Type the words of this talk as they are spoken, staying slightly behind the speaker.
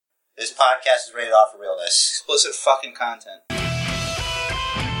This podcast is rated R for realness. Explicit fucking content.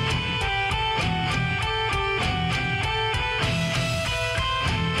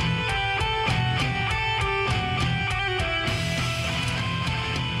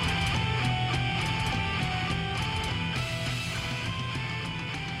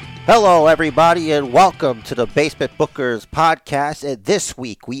 Hello, everybody, and welcome to the Basement Bookers podcast. And this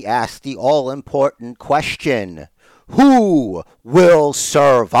week, we ask the all-important question, who will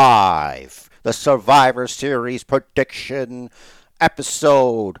survive? The Survivor Series prediction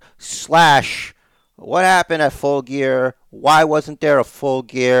episode / what happened at Full Gear? Why wasn't there a Full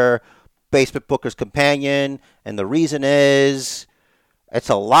Gear Basement Bookers companion? And the reason is, it's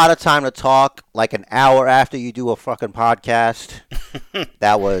a lot of time to talk, like an hour after you do a fucking podcast.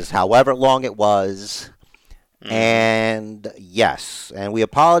 That was however long it was. And yes, and we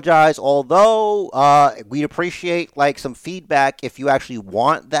apologize, although we appreciate like some feedback if you actually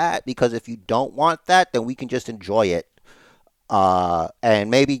want that, because if you don't want that, then we can just enjoy it.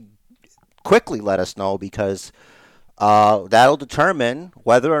 And maybe quickly let us know, because that'll determine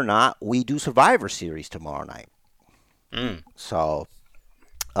whether or not we do Survivor Series tomorrow night. So,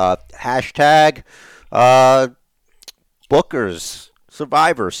 hashtag Bookers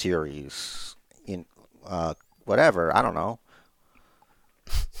Survivor Series in whatever, I don't know.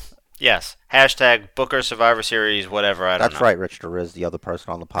 Yes, hashtag Booker Survivor Series, whatever, I don't know. That's right, Rich the Riz, the other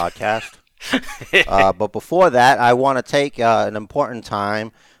person on the podcast. But before that, I want to take an important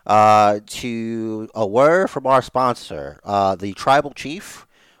time to a word from our sponsor, the Tribal Chief.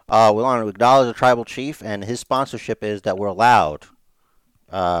 We want to acknowledge the Tribal Chief, and his sponsorship is that we're allowed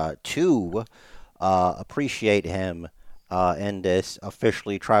to appreciate him in this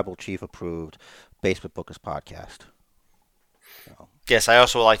officially Tribal Chief approved Basement Bookers podcast. So. Yes, I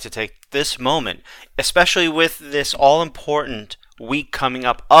also would like to take this moment, especially with this all-important week coming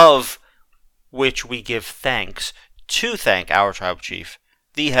up, of which we give thanks, to thank our Tribal Chief,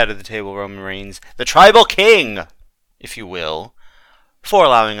 the head of the table, Roman Reigns, the Tribal King, if you will, for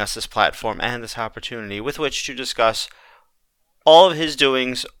allowing us this platform and this opportunity with which to discuss all of his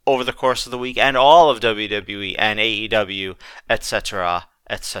doings over the course of the week and all of WWE and AEW, etc.,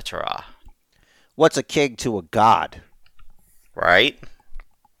 etc. What's a king to a god? Right?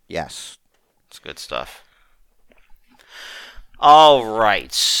 Yes. It's good stuff.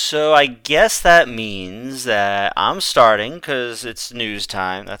 Alright, so I guess that means that I'm starting, because it's news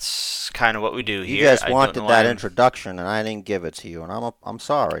time. That's kind of what we do here. You just wanted that introduction, and I didn't give it to you, and I'm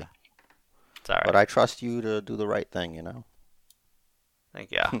sorry. It's alright. But I trust you to do the right thing, you know?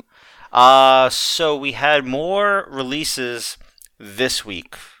 Thank you. So we had more releases this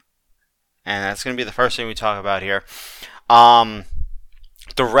week, and that's going to be the first thing we talk about here. The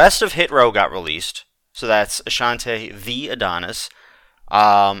rest of Hit Row got released. So that's Ashante the Adonis,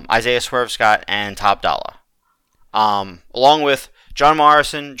 Isaiah Swerve Scott, and Top Dollar. Along with John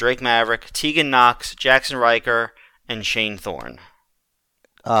Morrison, Drake Maverick, Tegan Knox, Jackson Riker, and Shane Thorne.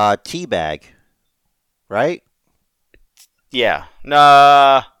 Teabag, right? Yeah.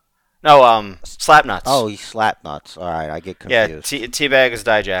 No, Slapnuts. Oh, he's Slapnuts. All right, I get confused. Yeah, Teabag is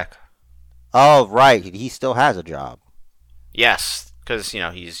Dijak. Oh, right. He still has a job. Yes, because,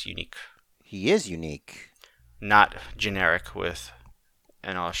 he's unique. He is unique. Not generic with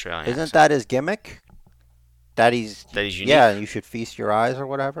an Australian Isn't accent. that his gimmick? That he's unique? Yeah, you should feast your eyes or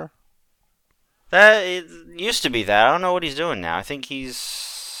whatever? It used to be that. I don't know what he's doing now. I think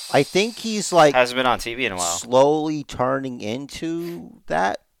he's like... hasn't been on TV in a while. Slowly turning into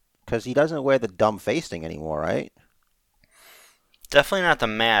that? Because he doesn't wear the dumb face thing anymore, right? Definitely not the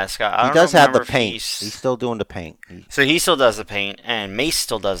mask. He does have the paint. He's still doing the paint. So he still does the paint, and Mace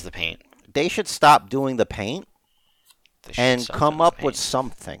still does the paint. They should stop doing the paint and come up with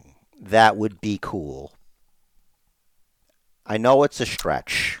something that would be cool. I know it's a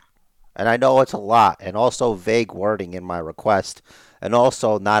stretch, and I know it's a lot, and also vague wording in my request, and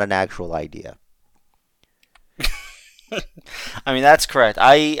also not an actual idea. I mean, that's correct.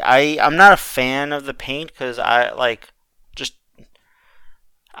 I'm not a fan of the paint, because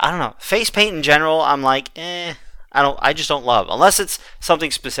I don't know. Face paint in general, I'm like, I just don't love. Unless it's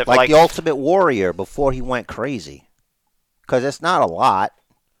something specific. Like the Ultimate Warrior before he went crazy. Because it's not a lot.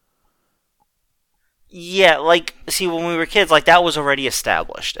 Yeah, see, when we were kids, that was already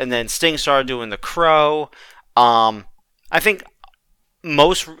established. And then Sting started doing the Crow. I think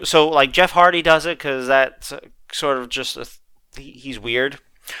Jeff Hardy does it, because that's sort of just, he's weird.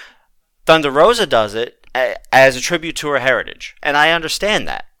 Thunder Rosa does it as a tribute to her heritage. And I understand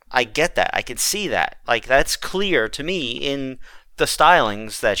that. I get that. I can see that. That's clear to me in the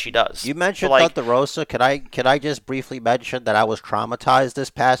stylings that she does. You mentioned So, like, Thunder Rosa. Could I just briefly mention that I was traumatized this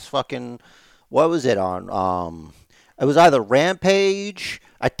past fucking, what was it on? It was either Rampage.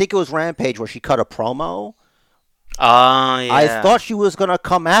 I think it was Rampage where she cut a promo. yeah. I thought she was gonna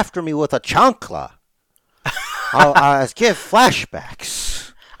come after me with a chancla. I was getting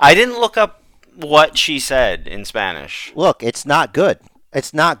flashbacks. I didn't look up what she said in Spanish. Look, it's not good.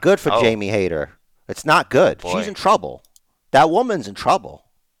 It's not good for Jamie Hayter. It's not good. Boy. She's in trouble. That woman's in trouble.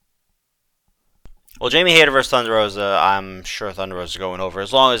 Well, Jamie Hayter versus Thunder Rosa, I'm sure Thunder Rosa is going over,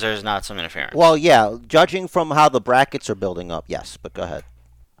 as long as there's not some interference. Well, yeah, judging from how the brackets are building up, yes, but go ahead.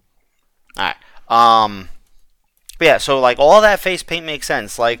 Alright. But yeah, so, like, all that face paint makes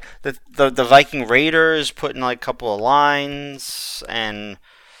sense. Like, the Viking Raiders putting, like, a couple of lines, and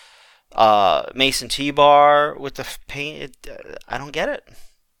Mason T-Bar with the paint. I don't get it.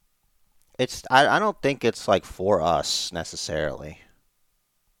 I don't think it's, like, for us, necessarily.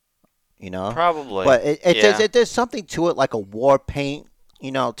 You know? Probably. But there's something to it, like a war paint,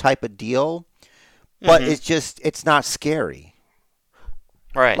 type of deal. But it's not scary.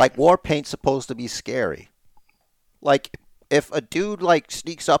 Right. Like, war paint's supposed to be scary. Like, if a dude, like,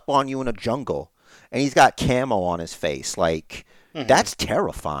 sneaks up on you in a jungle and he's got camo on his face, like, that's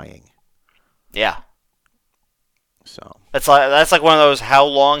terrifying. Yeah. So. That's like one of those how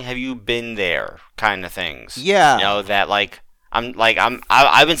long have you been there kind of things. Yeah. That, like,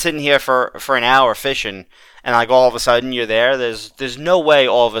 I've been sitting here for an hour fishing, and, like, all of a sudden you're there. There's no way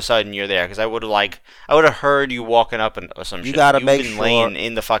all of a sudden you're there, because I would have heard you walking up or some shit. You gotta You've make been sure laying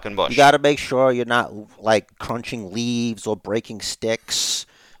in the fucking bush. You gotta make sure you're not, like, crunching leaves or breaking sticks.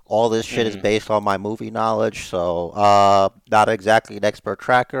 All this shit is based on my movie knowledge, so not exactly an expert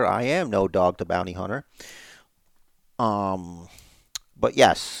tracker. I am no dog the bounty hunter. But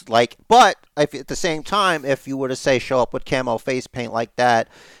yes, but if at the same time, if you were to say show up with camo face paint like that,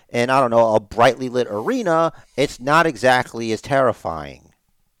 and I don't know, a brightly lit arena, it's not exactly as terrifying.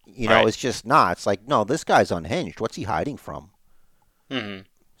 Right. It's just not. It's like, no, this guy's unhinged. What's he hiding from?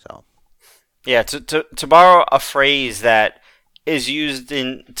 So. Yeah, to borrow a phrase that is used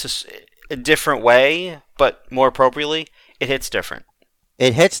in a different way, but more appropriately, it hits different.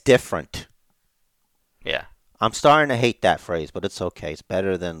 It hits different. Yeah. I'm starting to hate that phrase, but it's okay. It's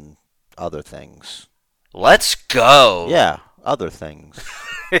better than other things. Let's go. Yeah, other things.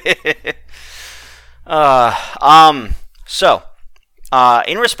 So,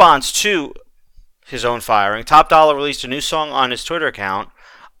 in response to his own firing, Top Dollar released a new song on his Twitter account,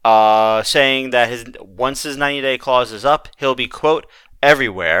 saying that once his 90-day clause is up, he'll be, quote,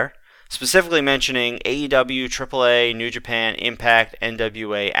 everywhere, specifically mentioning AEW, AAA, New Japan, Impact,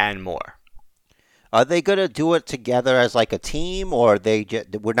 NWA, and more. Are they going to do it together as like a team, or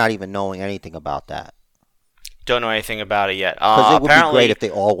we're not even knowing anything about that? Don't know anything about it yet. Because it would be great if they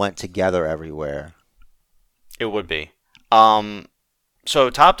all went together everywhere. It would be. So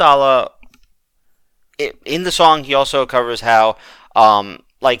Top Dollar, in the song, he also covers how,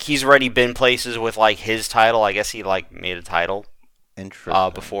 like, he's already been places with, like, his title. I guess he, like, made a title.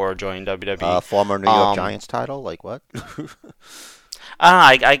 Interesting. Before joining WWE. Former New York Giants title, like what?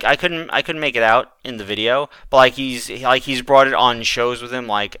 I couldn't make it out in the video, but like he's brought it on shows with him,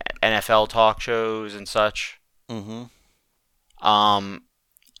 like NFL talk shows and such. He's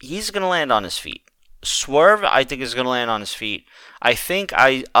gonna land on his feet. Swerve, I think, is gonna land on his feet. I think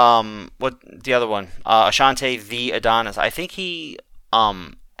what the other one, Ashante the Adonis. I think he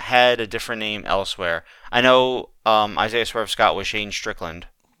had a different name elsewhere. I know Isaiah Swerve Scott was Shane Strickland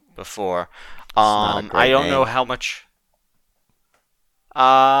before. I don't know how much.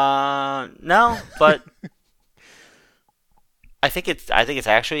 No, but I think it's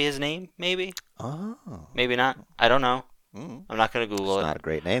actually his name, maybe. Oh. Maybe not. I don't know. I'm not gonna Google it. It's not a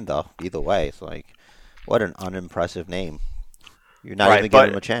great name though. Either way, it's like, what an unimpressive name. You're not even giving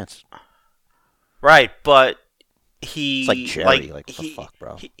him a chance. Right, but he. It's like Jerry. Like what the fuck,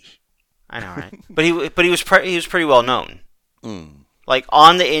 bro? I know, right? but he was pretty well known. Like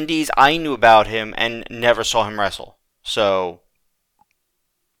on the Indies, I knew about him and never saw him wrestle. So.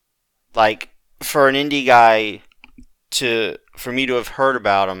 Like, for an indie guy for me to have heard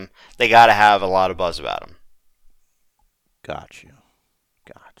about him, they gotta have a lot of buzz about him. Got you.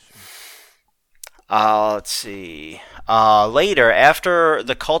 Let's see. Later, after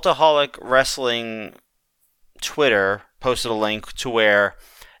the Cultaholic Wrestling Twitter posted a link to where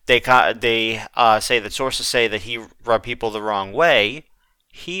they say that sources say that he rubbed people the wrong way,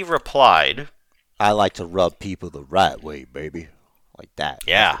 he replied, I like to rub people the right way, baby. Like that.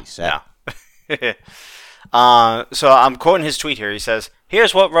 Yeah. That's what he said. So I'm quoting his tweet here. He says,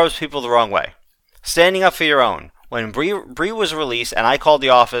 "Here's what rubs people the wrong way. Standing up for your own. when Bree was released and I called the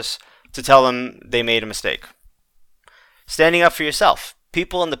office to tell them they made a mistake. Standing up for yourself.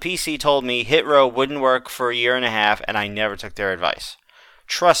 People in the PC told me Hit Row wouldn't work for a year and a half, and I never took their advice.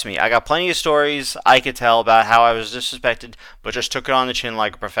 Trust me, I got plenty of stories I could tell about how I was disrespected, but just took it on the chin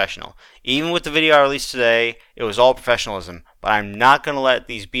like a professional. Even with the video I released today, it was all professionalism, but I'm not going to let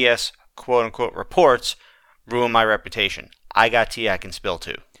these BS quote-unquote reports ruin my reputation. I got tea I can spill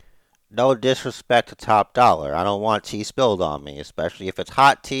too. No disrespect to Top Dollar. I don't want tea spilled on me, especially if it's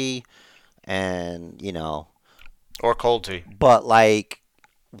hot tea and, Or cold tea. But,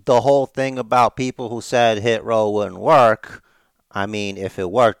 the whole thing about people who said Hit Row wouldn't work, I mean, if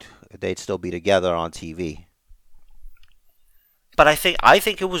it worked, they'd still be together on TV. But I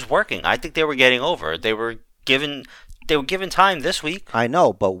think it was working. I think they were getting over. They were given time this week. I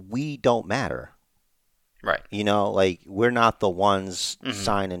know, but we don't matter. Right. We're not the ones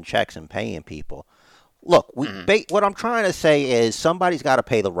signing checks and paying people. Look, what I'm trying to say is somebody's got to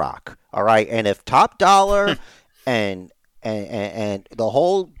pay The Rock, all right? And if Top Dollar and the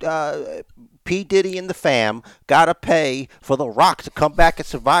whole P. Diddy and the fam got to pay for The Rock to come back at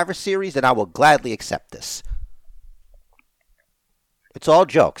Survivor Series, then I will gladly accept this. It's all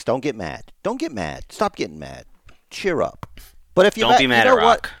jokes. Don't get mad. Don't get mad. Stop getting mad. Cheer up. But if don't be mad at Rock.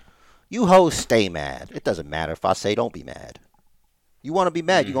 What? You hoes stay mad. It doesn't matter if I say don't be mad. You want to be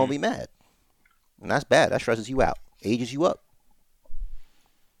mad, you're going to be mad. And that's bad. That stresses you out. Ages you up.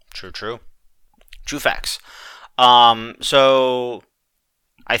 True. True facts. So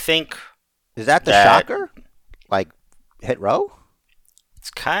I think... Is that the shocker? Hit Row?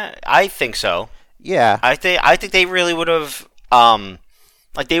 It's I think so. Yeah. I think they really would have...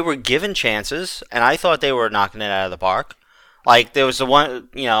 they were given chances, and I thought they were knocking it out of the park. There was the one,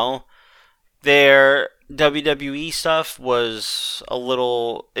 their WWE stuff was a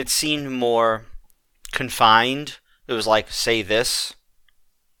little... It seemed more confined. It was say this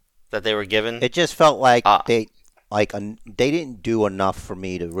that they were given. It just felt like they didn't do enough for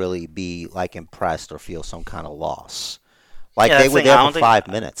me to really be impressed or feel some kind of loss. They were there for 5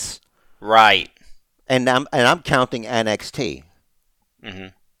 minutes. Right. And I'm counting NXT. Mm-hmm.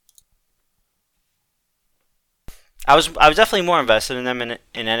 I was definitely more invested in them in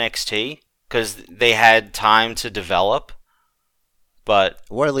NXT because they had time to develop. But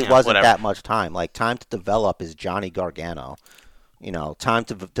really wasn't that much time. Time to develop is Johnny Gargano. Time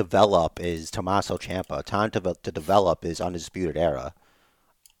to develop is Tommaso Ciampa. Time to develop is Undisputed Era.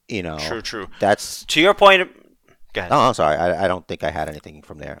 True. That's to your point. Go ahead. Oh, I'm sorry. I don't think I had anything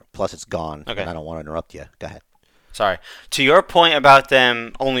from there. Plus, it's gone. Okay. And I don't want to interrupt you. Go ahead. Sorry. To your point about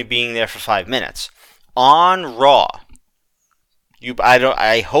them only being there for 5 minutes on Raw.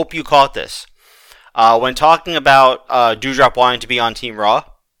 I hope you caught this. When talking about Doudrop wanting to be on Team Raw,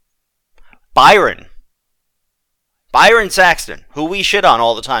 Byron Saxton, who we shit on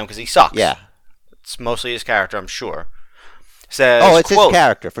all the time because he sucks. Yeah. It's mostly his character, I'm sure. Says, it's quote, his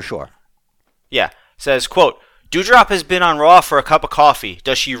character, for sure. Yeah. Says, quote, Doudrop has been on Raw for a cup of coffee.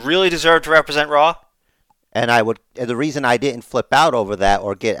 Does she really deserve to represent Raw? And the reason I didn't flip out over that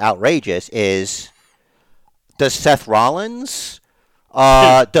or get outrageous is, does Seth Rollins,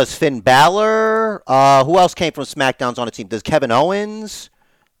 does Finn Balor, who else came from SmackDown's on the team? Does Kevin Owens?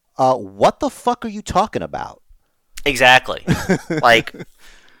 What the fuck are you talking about? Exactly. Why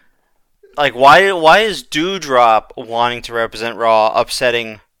is Doudrop wanting to represent Raw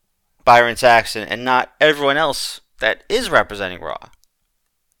upsetting Byron Saxton and not everyone else that is representing Raw?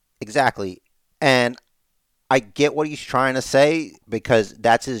 Exactly. And I get what he's trying to say because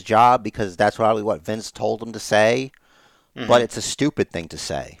that's his job, because that's probably what Vince told him to say. Mm-hmm. But it's a stupid thing to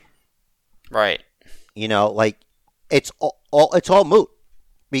say. Right. It's all moot.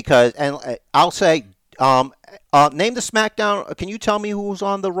 Because, and I'll say, name the SmackDown. Can you tell me who's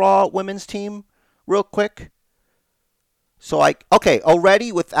on the Raw women's team real quick? So,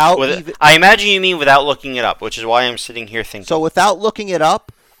 already without I imagine you mean without looking it up, which is why I'm sitting here thinking. So, without looking it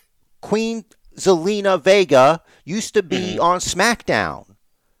up, Queen Zelina Vega used to be on SmackDown.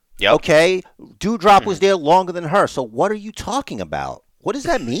 Yep. Okay? Doudrop was there longer than her. So, what are you talking about? What does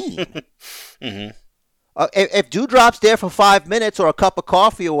that mean? If Doudrop's there for 5 minutes or a cup of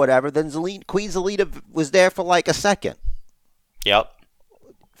coffee or whatever, then Queen Zelina was there for a second. Yep.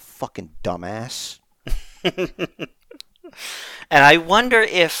 Fucking dumbass. And I wonder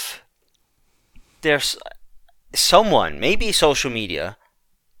if there's someone, maybe social media,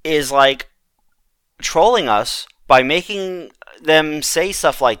 is trolling us by making them say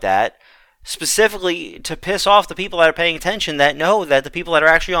stuff like that, specifically to piss off the people that are paying attention that know that the people that are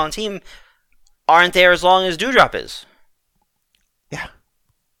actually on the team aren't there as long as Doudrop is. Yeah.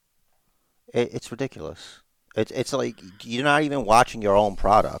 It's ridiculous. It's like you're not even watching your own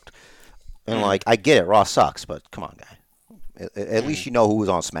product. And like, I get it, Raw sucks, but come on, guy. At least you know who was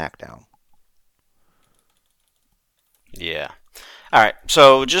on SmackDown. Yeah. All right.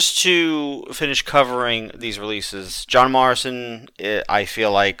 So just to finish covering these releases, John Morrison, I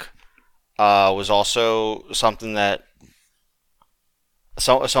feel like, was also something that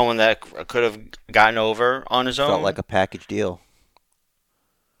someone that could have gotten over on his own. Felt like a package deal.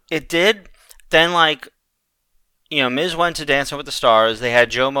 It did. Then, like, Miz went to Dancing with the Stars. They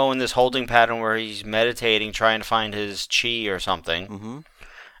had Jomo in this holding pattern where he's meditating, trying to find his chi or something. Mm-hmm.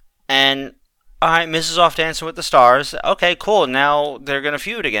 And, all right, Miz is off Dancing with the Stars. Okay, cool. Now they're going to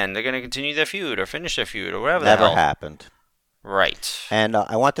feud again. They're going to continue their feud or finish their feud or whatever the hell. Never happened. Right. And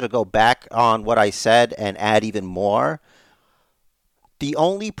I wanted to go back on what I said and add even more. The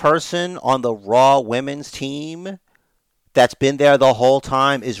only person on the Raw women's team that's been there the whole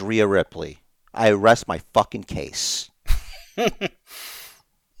time is Rhea Ripley. I rest my fucking case. And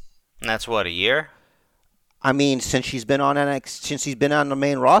that's what, a year? I mean, since she's been on since she's been on the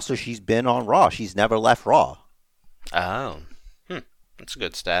main roster, she's been on Raw. She's never left Raw. Oh. That's a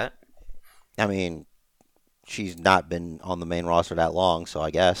good stat. I mean, she's not been on the main roster that long, so I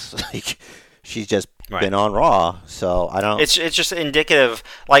guess like she's just been on Raw. So I don't. It's just indicative.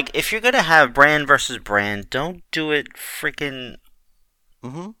 Like, if you're gonna have brand versus brand, don't do it freaking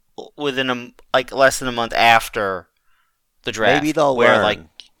within less than a month after the draft. Maybe they'll learn.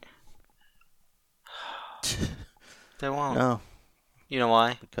 They won't. No. You know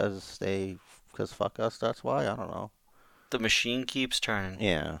why? Because fuck us. That's why. I don't know. The machine keeps turning.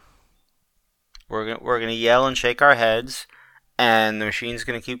 Yeah. We're gonna yell and shake our heads, and the machine's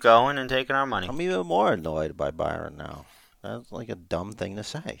gonna keep going and taking our money. I'm even more annoyed by Byron now. That's like a dumb thing to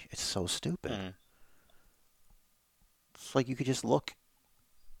say. It's so stupid. It's like you could just look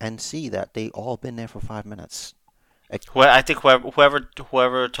and see that they all been there for 5 minutes. Well, I think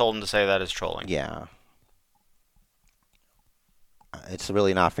whoever told him to say that is trolling. Yeah. It's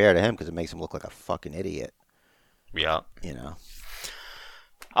really not fair to him because it makes him look like a fucking idiot. Yeah.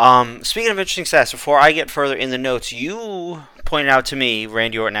 Speaking of interesting stats, before I get further in the notes, you pointed out to me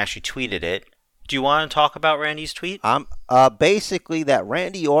Randy Orton actually tweeted it. Do you want to talk about Randy's tweet? Basically that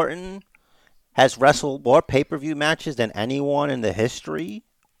Randy Orton has wrestled more pay-per-view matches than anyone in the history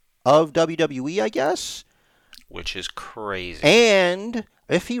of WWE, I guess. Which is crazy. And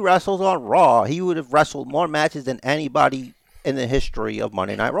if he wrestles on Raw, he would have wrestled more matches than anybody in the history of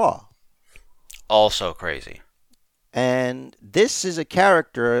Monday Night Raw. Also crazy. And this is a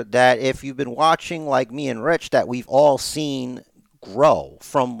character that if you've been watching like me and Rich, that we've all seen grow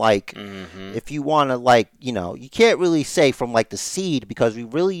from like, if you want to like, you can't really say from like the seed because we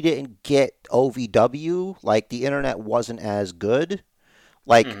really didn't get OVW. Like the internet wasn't as good.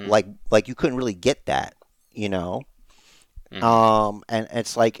 Like you couldn't really get that, and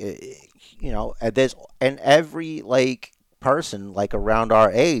it's like, and every like person like around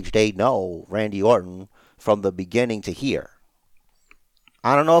our age, they know Randy Orton from the beginning to here.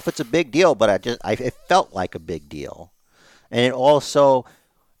 I don't know if it's a big deal, but it felt like a big deal. And it also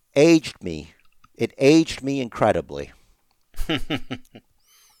aged me. It aged me incredibly.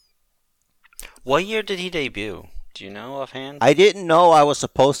 What year did he debut? Do you know offhand? I didn't know I was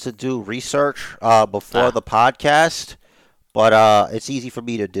supposed to do research before the podcast, but it's easy for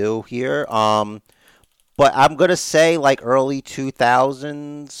me to do here. But I'm going to say like early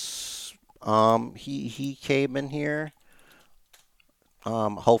 2000s. He came in here.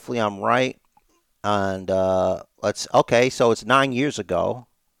 Hopefully I'm right. And so it's 9 years ago.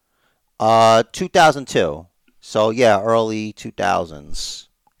 2002. So yeah, early 2000s.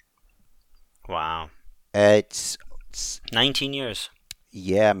 Wow. It's 19 years.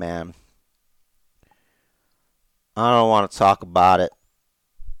 Yeah, man. I don't want to talk about it.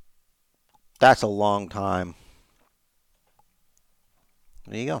 That's a long time.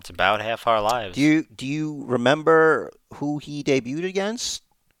 There you go. It's about half our lives. Do you remember who he debuted against?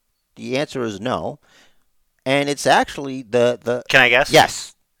 The answer is no. And it's actually the Can I guess?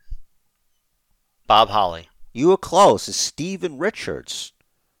 Yes. Bob Holly. You were close. It's Steven Richards.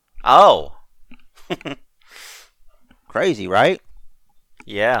 Oh. Crazy, right?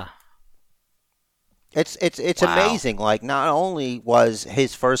 Yeah. It's Wow. amazing. Like, not only was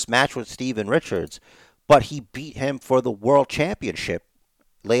his first match with Steven Richards, but he beat him for the World Championship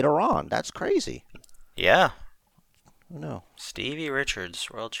later on. That's crazy. Yeah. Who knew? Stevie Richards,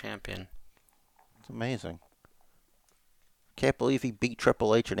 world champion. It's amazing. Can't believe he beat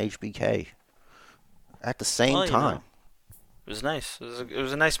Triple H and HBK at the same time. It was nice. It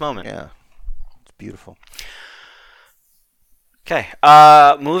was a nice moment. Yeah. It's beautiful. Okay,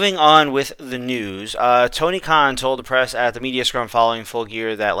 moving on with the news. Tony Khan told the press at the media scrum following Full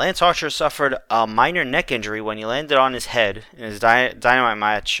Gear that Lance Archer suffered a minor neck injury when he landed on his head in his Dynamite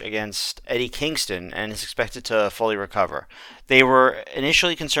match against Eddie Kingston and is expected to fully recover. They were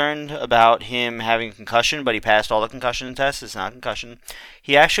initially concerned about him having a concussion, but he passed all the concussion tests. It's not a concussion.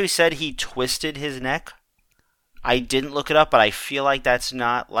 He actually said he twisted his neck. I didn't look it up, but I feel like that's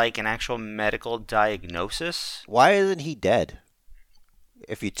not like an actual medical diagnosis. Why isn't he dead?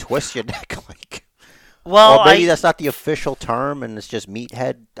 If you twist your neck, like, well, or maybe that's not the official term, and it's just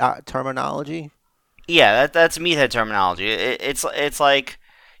meathead terminology. Yeah, that's meathead terminology. It's like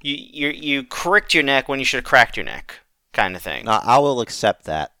you cricked your neck when you should have cracked your neck, kind of thing. I will accept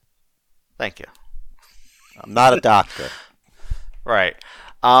that. Thank you. I'm not a doctor. Right.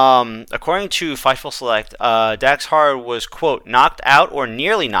 According to Fightful Select, Dax Harwood was, quote, knocked out or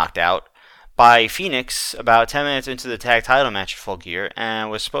nearly knocked out by Phoenix about 10 minutes into the tag title match at Full Gear, and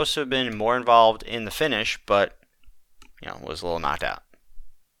was supposed to have been more involved in the finish, but, was a little knocked out.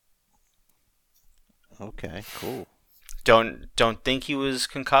 Okay, cool. Don't think he was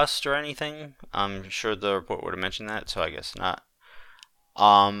concussed or anything. I'm sure the report would have mentioned that, so I guess not.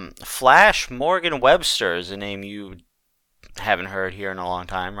 Flash Morgan Webster is a name you haven't heard here in a long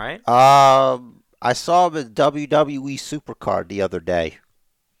time, right? I saw him at WWE Supercard the other day.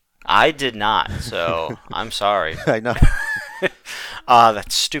 I did not, so I'm sorry. I know.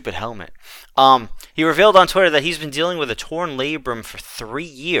 That stupid helmet. He revealed on Twitter that he's been dealing with a torn labrum for 3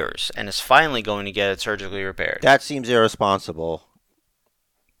 years and is finally going to get it surgically repaired. That seems irresponsible.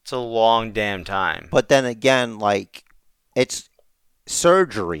 It's a long damn time. But then again, like, it's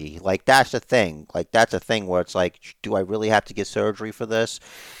surgery. Like, that's the thing. Like, that's a thing where it's like, do I really have to get surgery for this?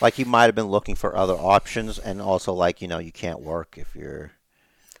 Like, he might have been looking for other options, and also, like, you can't work if you're...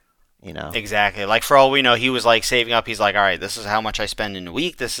 Exactly. Like, for all we know, he was, like, saving up. He's like, all right, this is how much I spend in a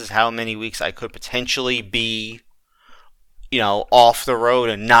week. This is how many weeks I could potentially be, off the road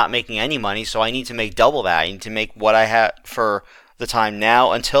and not making any money. So I need to make double that. I need to make what I have for the time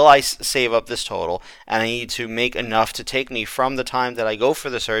now until I save up this total. And I need to make enough to take me from the time that I go for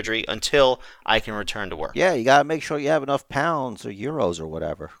the surgery until I can return to work. Yeah, you got to make sure you have enough pounds or euros or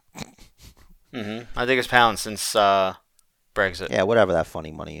whatever. I think it's pounds since... Brexit. Yeah, whatever that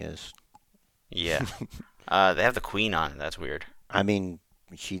funny money is. Yeah. They have the Queen on it. That's weird. I mean,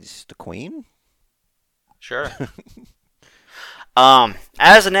 she's the Queen? Sure.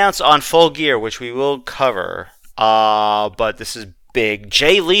 As announced on Full Gear, which we will cover, but this is big,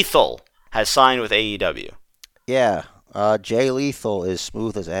 Jay Lethal has signed with AEW. Yeah. Jay Lethal is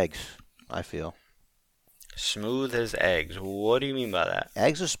smooth as eggs, I feel. Smooth as eggs. What do you mean by that?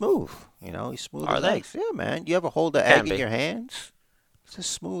 Eggs are smooth. He's smooth as they? eggs. Yeah, man. You ever hold an egg in your hands? It's a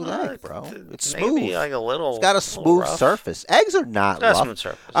smooth egg, bro. It's smooth. Maybe like a little. It's got a smooth surface. Eggs are not rough. Smooth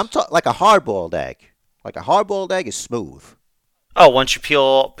surface. I'm talking like a hard-boiled egg. Like a hard-boiled egg is smooth. Oh, once you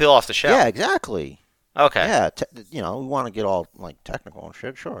peel off the shell. Yeah, exactly. Okay. Yeah, we want to get all like technical and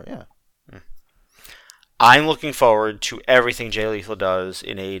shit. Sure, yeah. I'm looking forward to everything Jay Lethal does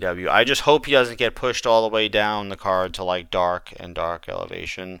in AEW. I just hope he doesn't get pushed all the way down the card to like dark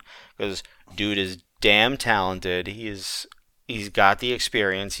elevation, because dude is damn talented. He's got the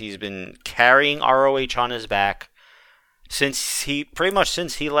experience. He's been carrying ROH on his back since he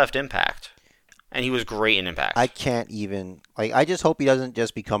left Impact, and he was great in Impact. I can't even I just hope he doesn't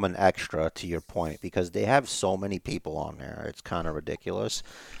just become an extra, to your point, because they have so many people on there. It's kind of ridiculous.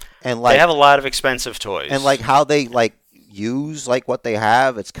 And like, they have a lot of expensive toys. And like how they like use like what they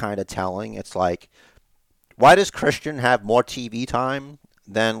have, it's kind of telling. It's like, why does Christian have more TV time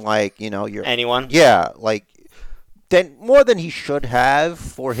than like, your anyone? Yeah, like then more than he should have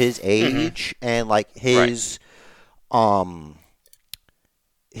for his age and like his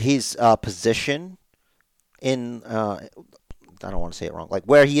position in I don't want to say it wrong, like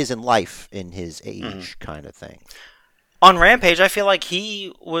where he is in life in his age kind of thing. On Rampage, I feel like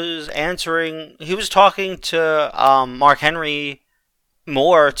he was talking to Mark Henry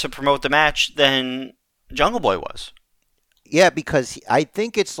more to promote the match than Jungle Boy was. Yeah, because I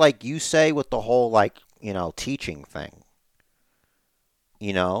think it's like you say with the whole, like, teaching thing.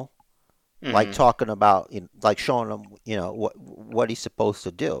 Like talking about, like showing him, what he's supposed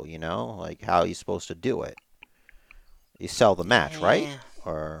to do, like how he's supposed to do it. You sell the match, right?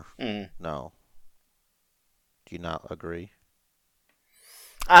 Or no? Do you not agree?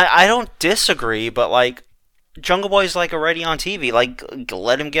 I don't disagree, but like Jungle Boy's like already on TV. Like,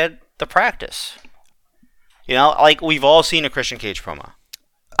 let him get the practice. Like we've all seen a Christian Cage promo.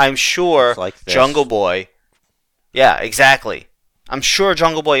 I'm sure like Jungle Boy. Yeah, exactly. I'm sure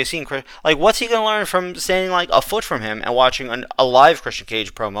Jungle Boy has seen Chris. Like, what's he gonna learn from standing like a foot from him and watching a live Christian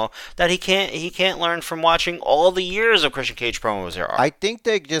Cage promo that he can't learn from watching all the years of Christian Cage promos there are? I think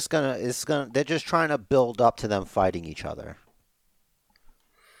they're just they're just trying to build up to them fighting each other.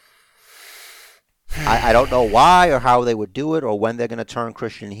 I don't know why or how they would do it or when they're gonna turn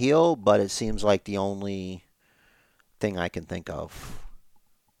Christian heel, but it seems like the only thing I can think of.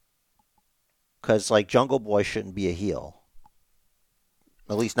 Because like Jungle Boy shouldn't be a heel.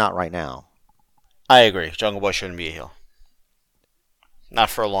 At least not right now. I agree. Jungle Boy shouldn't be a heel. Not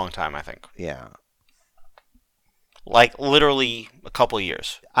for a long time, I think. Yeah. Like, literally a couple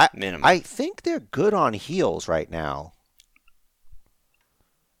years, minimum. I think they're good on heels right now.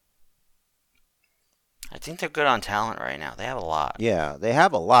 I think they're good on talent right now. They have a lot. Yeah, they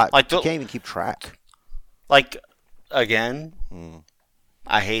have a lot. Like, you can't even keep track. Like, again,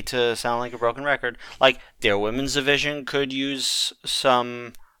 I hate to sound like a broken record. Like, their women's division could use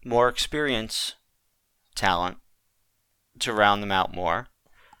some more experience, talent, to round them out more.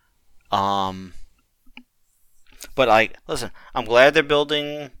 But, like, listen, I'm glad they're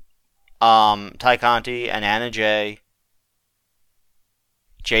building Ty Conti and Anna Jay.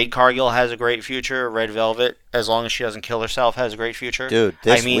 Jade Cargill has a great future. Red Velvet, as long as she doesn't kill herself, has a great future. Dude,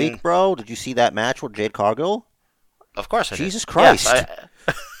 this week, bro, did you see that match with Jade Cargill? Of course I did. Jesus Christ. Yes,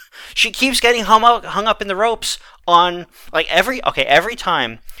 she keeps getting hung up in the ropes on, like, every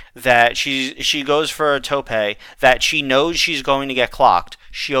time that she goes for a tope that she knows she's going to get clocked,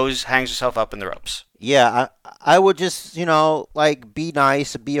 she always hangs herself up in the ropes. Yeah, I would just, like, be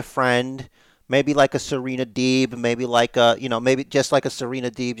nice, be a friend. Maybe like a Serena Deeb, maybe like maybe just like a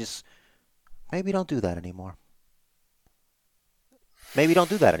Serena Deeb. Just maybe don't do that anymore.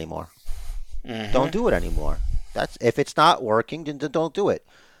 Mm-hmm. Don't do it anymore. That's if it's not working, then don't do it.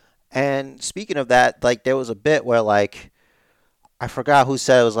 And speaking of that, like there was a bit where like I forgot who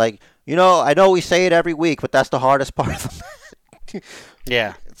said it was like, I know we say it every week, but that's the hardest part of the match.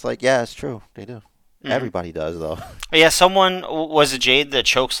 Yeah. It's like, yeah, it's true. They do. Mm-hmm. Everybody does, though. Yeah, someone, was it Jade that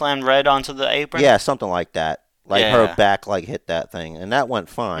chokeslammed Red onto the apron? Yeah, something like that. Like her back like hit that thing, and that went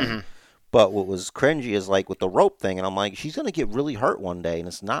fine. Mm-hmm. But what was cringy is like with the rope thing, and I'm like, she's going to get really hurt one day, and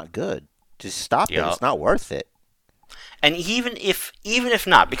it's not good. Just stop it. It's not worth it. And even if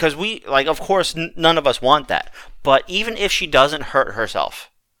not, because we, like, of course, none of us want that, but even if she doesn't hurt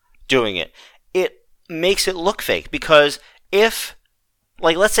herself doing it, it makes it look fake, because if...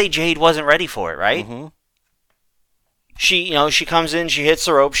 Like, let's say Jade wasn't ready for it, right? Mm-hmm. She comes in, she hits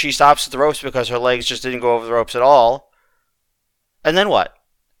the ropes, she stops at the ropes because her legs just didn't go over the ropes at all. And then what?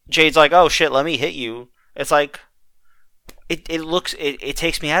 Jade's like, oh shit, let me hit you. It's like, it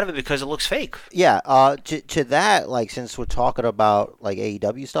takes me out of it because it looks fake. Yeah, to that, like, since we're talking about, like,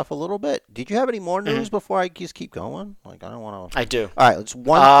 AEW stuff a little bit, did you have any more news before I just keep going? Like, I don't want to... I do. All right, it's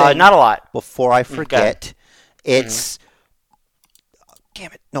one thing. Not a lot. Before I forget, it's...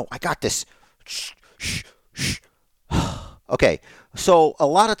 Damn it. No, I got this. Shh. Okay, so a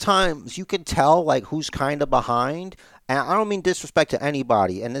lot of times you can tell like who's kind of behind, and I don't mean disrespect to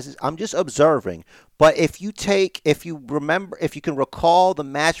anybody, and I'm just observing, but if you can recall the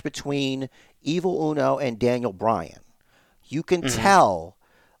match between Evil Uno and Daniel Bryan, you can tell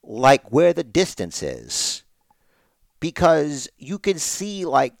like where the distance is, because you can see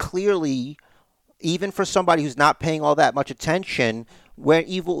like clearly, even for somebody who's not paying all that much attention, where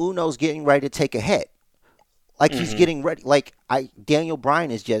Evil Uno's getting ready to take a hit. Like, he's getting ready. Like, Daniel Bryan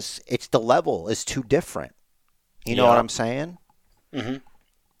is just, the level is too different. You know what I'm saying? Mm-hmm.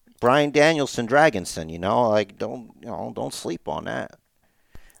 Bryan Danielson, Dragonson, like, don't sleep on that.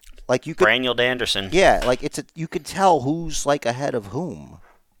 Like, you could... Braniel Danderson. Yeah, like, you could tell who's, like, ahead of whom.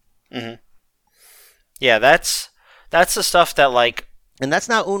 Mm-hmm. Yeah, that's the stuff that, like... And that's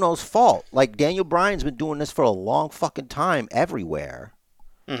not Uno's fault. Like, Daniel Bryan's been doing this for a long fucking time everywhere.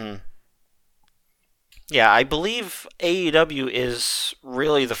 Mm-hmm. Yeah, I believe AEW is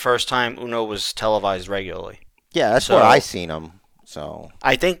really the first time Uno was televised regularly. Yeah, that's where I seen him. So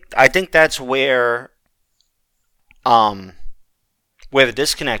I think that's where the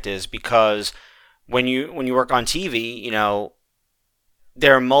disconnect is, because when you work on TV,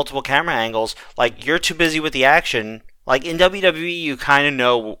 there are multiple camera angles. Like, you're too busy with the action. Like, in WWE, you kind of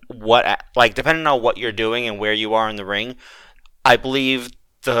know what, like, depending on what you're doing and where you are in the ring, I believe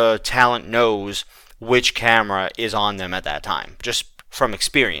the talent knows which camera is on them at that time, just from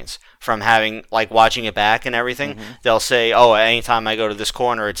experience, from having, like, watching it back and everything. Mm-hmm. They'll say, oh, anytime I go to this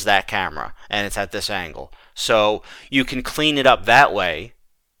corner, it's that camera, and it's at this angle. So you can clean it up that way.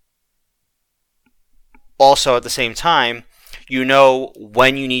 Also, at the same time, you know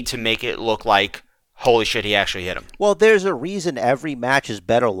when you need to make it look like holy shit, he actually hit him. Well, there's a reason every match is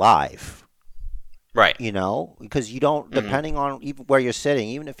better live. Right. You know, because you don't, depending on even where you're sitting,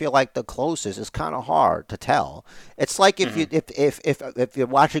 even if you're like the closest, it's kind of hard to tell. It's like if you if you're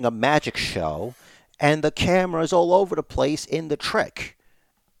watching a magic show and the camera is all over the place in the trick.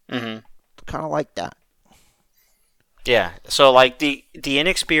 Kind of like that. Yeah. So like the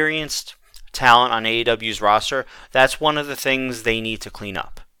inexperienced talent on AEW's roster, that's one of the things they need to clean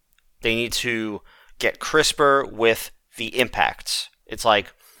up. They need to get crisper with the impacts. It's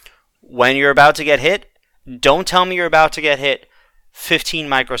like, when you're about to get hit, don't tell me you're about to get hit 15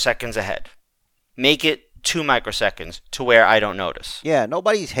 microseconds ahead. Make it 2 microseconds to where I don't notice. Yeah,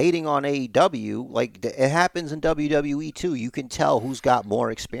 nobody's hating on AEW. Like, it happens in WWE too. You can tell who's got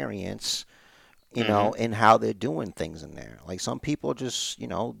more experience, you know, in how they're doing things in there. Like, some people just, you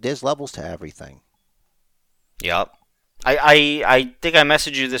know, there's levels to everything. Yep. I think I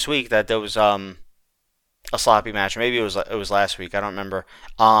messaged you this week that there was a sloppy match. Maybe it was last week. I don't remember.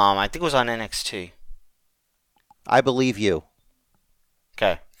 I think it was on NXT. I believe you.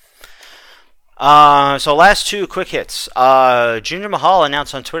 Okay. So last 2 quick hits. Jinder Mahal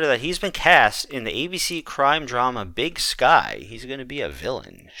announced on Twitter that he's been cast in the ABC crime drama Big Sky. He's going to be a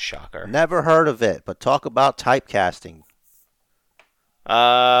villain. Shocker. Never heard of it, but talk about typecasting.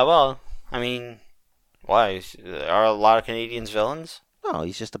 Well, I mean, why? Are a lot of Canadians villains? No,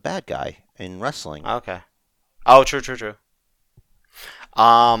 he's just a bad guy in wrestling. Okay. Oh, true.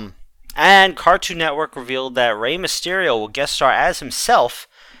 And Cartoon Network revealed that Rey Mysterio will guest star as himself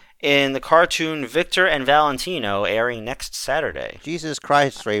in the cartoon Victor and Valentino, airing next Saturday. Jesus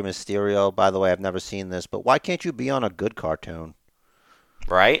Christ, Rey Mysterio. By the way, I've never seen this, but why can't you be on a good cartoon?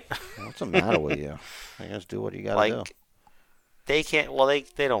 Right? What's the matter with you? I guess do what you gotta do. They can't. Well, they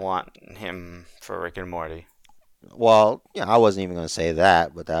don't want him for Rick and Morty. Well, yeah, I wasn't even gonna say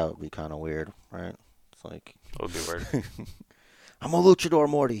that, but that would be kind of weird, right? It's like, That would be weird. I'm a luchador,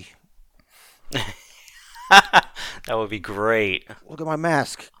 Morty. That would be great. Look at my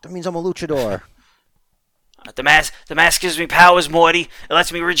mask. That means I'm a luchador. The mask gives me powers, Morty. It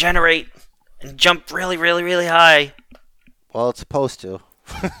lets me regenerate and jump really, really, really high. Well, it's supposed to.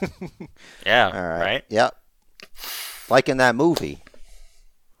 Yeah. All right. Right? Yep. Like in that movie.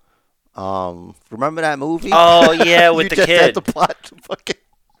 Remember that movie? Oh yeah, with the you just kid. had the plot to fucking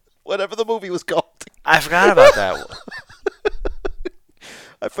whatever the movie was called. I forgot about that.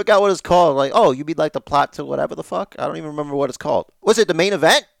 I forgot what it's called. Like, oh, you mean like the plot to whatever the fuck? I don't even remember what it's called. Was it The Main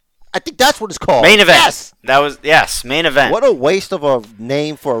Event? I think that's what it's called. Main Event. Yes. That was Main Event. What a waste of a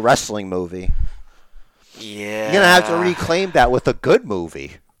name for a wrestling movie. Yeah. You're gonna have to reclaim that with a good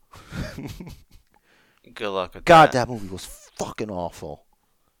movie. Good luck with God, that. that movie was fucking awful.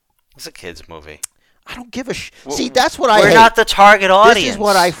 It's a kids' movie. I don't give a See, that's what I We're hate. not the target audience. This is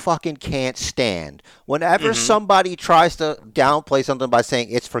what I fucking can't stand. Whenever somebody tries to downplay something by saying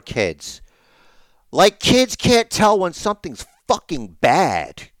it's for kids. Like, kids can't tell when something's fucking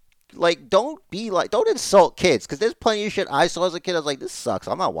bad. Like, don't insult kids. Because there's plenty of shit I saw as a kid. I was like, this sucks.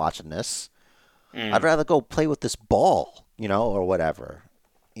 I'm not watching this. I'd rather go play with this ball, you know, or whatever.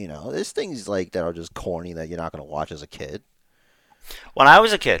 You know, there's things like that are just corny that you're not going to watch as a kid. When I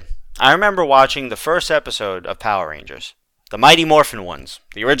was a kid, I remember watching the first episode of Power Rangers. The Mighty Morphin ones.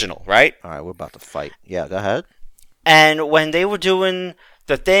 The original, right? All right, we're about to fight. Yeah, go ahead. And when they were doing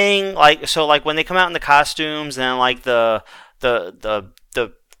the thing, like when they come out in the costumes and like the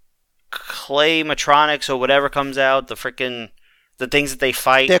clay matronics or whatever comes out, the things that they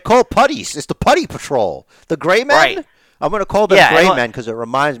fight. They're called putties. It's the Putty Patrol. The Gray Men? Right. I'm going to call them Gray Men because it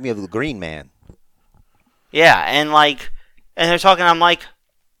reminds me of the Green Man. Yeah, and they're talking, I'm like,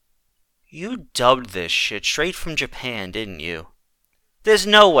 you dubbed this shit straight from Japan, didn't you? There's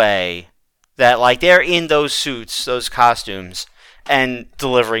no way that, like, they're in those suits, those costumes, and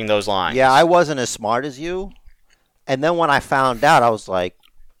delivering those lines. Yeah, I wasn't as smart as you. And then when I found out, I was like,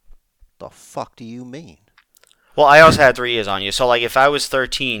 the fuck do you mean? Well, I also had 3 years on you, so, like, if I was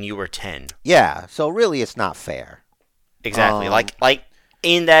 13, you were 10. Yeah, so really it's not fair. Exactly. Like,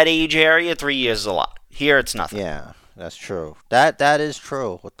 in that age area, 3 years is a lot. Here, it's nothing. Yeah, that's true. That is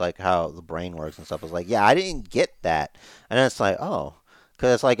true with, like, how the brain works and stuff. It's like, yeah, I didn't get that. And then it's like, oh.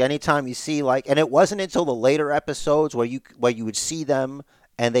 Because it's like anytime you see, like, and it wasn't until the later episodes where you would see them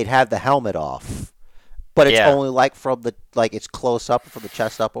and they'd have the helmet off. But it's only, like, from the, like, it's close up from the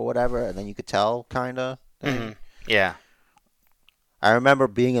chest up or whatever, and then you could tell, kind of. Mm-hmm. Yeah. I remember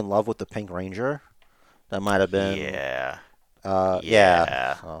being in love with the Pink Ranger. That might have been. Yeah.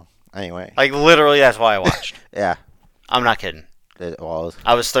 Yeah. So, anyway. Like, literally, that's why I watched. Yeah. I'm not kidding. I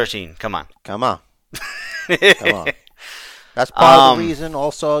was 13. Come on. Come on. That's part of the reason.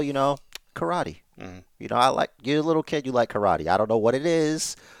 Also, you know, karate. You know, you're a little kid, you like karate. I don't know what it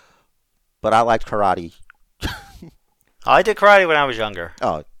is, but I like karate. I did karate when I was younger.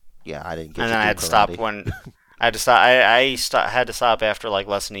 Oh, yeah, I didn't get And to then do I had to karate. stop when I had to stop. Had to stop after like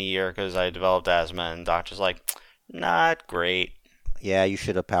less than a year because I developed asthma, and the doctor's like, not great. Yeah, you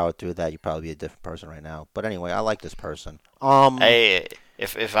should have powered through that. You'd probably be a different person right now. But anyway, I like this person. Hey,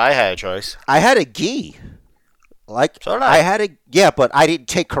 if I had a choice, I had a gi. So did I. Yeah, but I didn't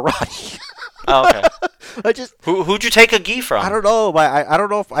take karate. Oh, okay. I just Who'd you take a gi from? I don't know. I don't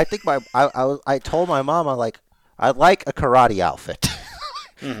know if I think I told my mom I'd like a karate outfit.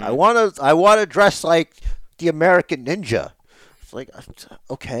 Mm-hmm. I wanna dress like the American Ninja. It's like,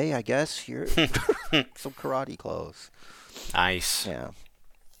 okay, I guess here some karate clothes. Nice. Yeah.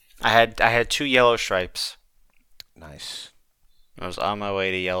 I had 2 yellow stripes. Nice. I was on my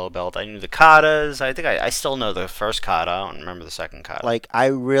way to yellow belt. I knew the katas. I think I still know the first kata. I don't remember the second kata. Like, I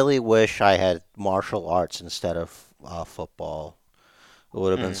really wish I had martial arts instead of football. It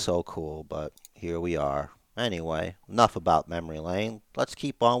would have been so cool, but here we are. Anyway, enough about memory lane. Let's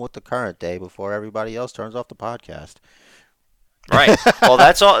keep on with the current day before everybody else turns off the podcast. Right. Well,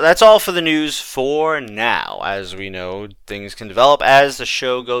 that's all for the news for now. As we know, things can develop as the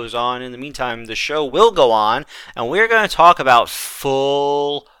show goes on. In the meantime, the show will go on, and we're going to talk about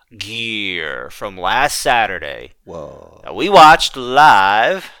Full Gear from last Saturday. Whoa. That we watched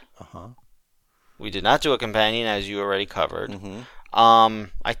live. Uh-huh. We did not do a companion, as you already covered. Mm-hmm.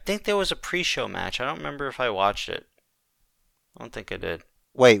 I think there was a pre-show match. I don't remember if I watched it. I don't think I did.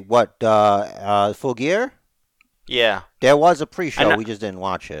 Wait, what? Full Gear? Yeah. There was a pre-show. We just didn't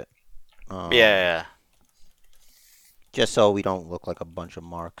watch it. Yeah. Just so we don't look like a bunch of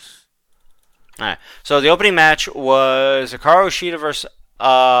marks. All right. So the opening match was Hikaru Shida versus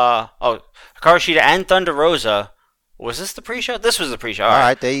Hikaru Shida and Thunder Rosa. Was this the pre-show? This was the pre-show. All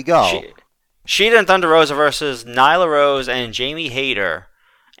right, there you go. Shida and Thunder Rosa versus Nyla Rose and Jamie Hayter,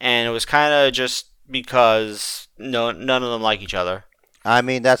 and it was kind of just because none of them like each other. I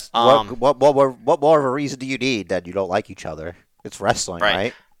mean, that's what more of a reason do you need that you don't like each other? It's wrestling,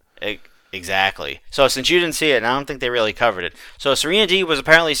 right? Exactly. So since you didn't see it, and I don't think they really covered it. So Serena Deeb was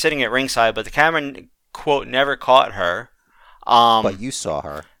apparently sitting at ringside, but the camera, quote, never caught her. But you saw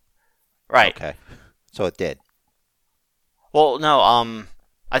her. Right. Okay. So it did. Well, no,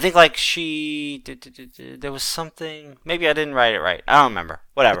 I think like there was something, maybe I didn't write it right. I don't remember.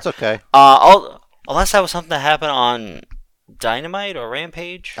 Whatever. It's okay. Unless that was something that happened on Dynamite or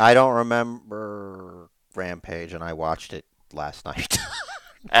Rampage? I don't remember Rampage, and I watched it last night.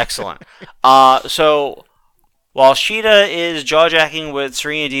 Excellent. So while Shida is jawjacking with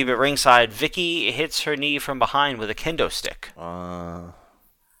Serena Deeb at ringside, Vicky hits her knee from behind with a kendo stick.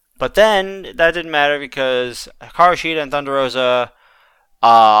 But then that didn't matter because Hikaru Shida and Thunder Rosa,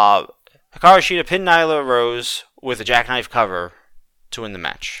 Hikaru Shida pinned Nyla Rose with a jackknife cover to win the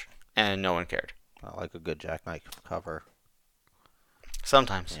match, and no one cared. I like a good jackknife cover.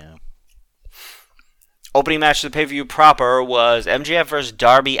 Sometimes. Yeah. Opening match of the pay-per-view proper was MJF versus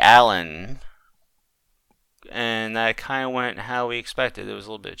Darby Allin. And that kind of went how we expected. There was a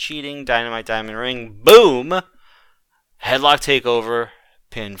little bit of cheating. Dynamite Diamond Ring. Boom! Headlock takeover.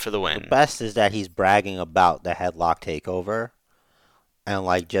 Pin for the win. The best is that he's bragging about the headlock takeover. And,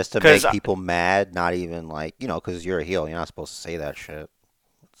 like, just to make people mad, not even, like, you know, because you're a heel. You're not supposed to say that shit.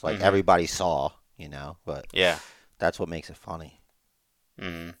 It's like everybody saw, you know. But yeah, that's what makes it funny.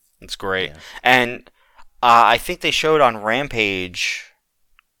 It's great. Yeah. And I think they showed on Rampage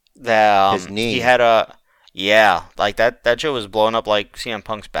that his knee. He had a... Yeah, like that show was blowing up like CM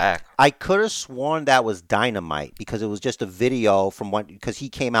Punk's back. I could have sworn that was Dynamite because it was just a video from because he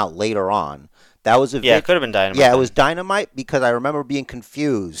came out later on. That was it could have been Dynamite. Yeah, it was Dynamite because I remember being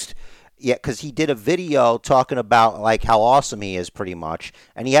confused. Yeah, because he did a video talking about like how awesome he is, pretty much,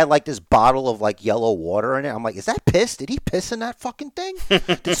 and he had like this bottle of like yellow water in it. I'm like, is that piss? Did he piss in that fucking thing?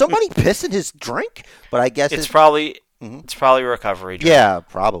 Did somebody piss in his drink? But I guess it's probably a recovery drink. Yeah,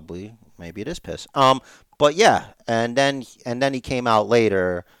 probably. Maybe it is piss. But yeah, and then he came out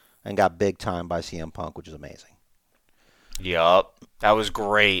later and got big time by CM Punk, which is amazing. Yup, that was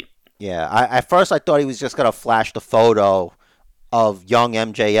great. Yeah, at first I thought he was just gonna flash the photo of young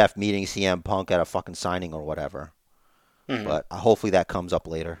MJF meeting CM Punk at a fucking signing or whatever. But hopefully that comes up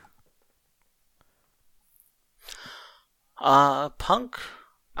later. Punk.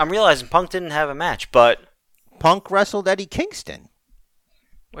 I'm realizing Punk didn't have a match, but Punk wrestled Eddie Kingston.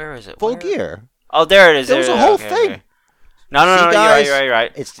 Where is it? Full Gear. Oh, there it is. There was a whole thing. Okay. No, guys, you're right.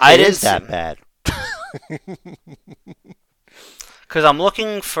 It is that bad. Because I'm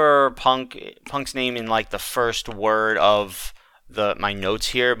looking for Punk's name in like the first word of my notes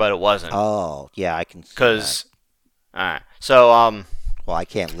here, but it wasn't. Oh, yeah, I can see Because, alright. So, well, I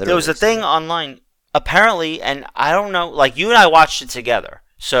can't literally there was a thing online, apparently, and I don't know, like, you and I watched it together.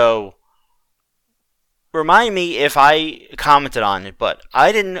 So, remind me if I commented on it, but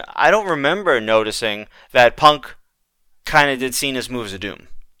I don't remember noticing that Punk kind of did Cena's Moves of Doom.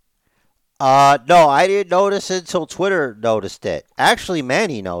 No, I didn't notice it until Twitter noticed it. Actually,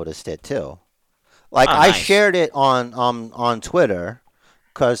 Manny noticed it too. Like I nice. shared it on Twitter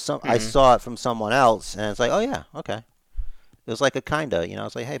because I saw it from someone else, and it's like, oh yeah, okay. It was like a kinda,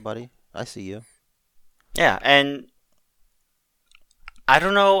 it's like, hey buddy, I see you. Yeah, and I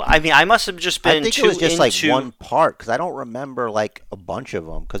don't know. I mean, I must have just been. I think too it was just like into... one part because I don't remember like a bunch of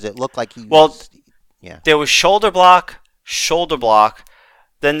them because it looked like he. Well, yeah. There was shoulder block.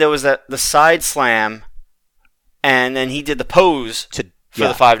 Then there was the side slam, and then he did the pose for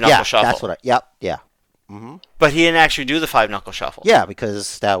the 5-knuckle shuffle. That's what yeah. Mm-hmm. But he didn't actually do the 5-knuckle shuffle. Yeah,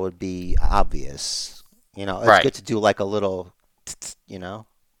 because that would be obvious. It's good to do like a little,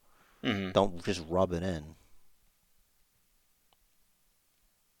 Mm-hmm. Don't just rub it in.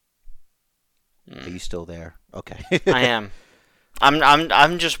 Are you still there? Okay. I am.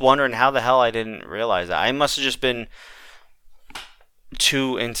 I'm just wondering how the hell I didn't realize that. I must have just been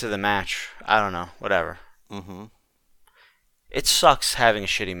too into the match. I don't know. Whatever. Mm-hmm. It sucks having a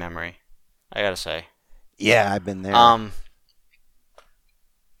shitty memory, I gotta say. Yeah, I've been there.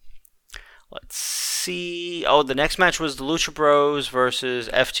 Let's see. Oh, the next match was the Lucha Bros versus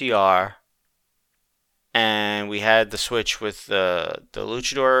FTR. And we had the switch with the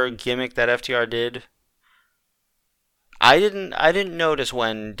luchador gimmick that FTR did. I didn't notice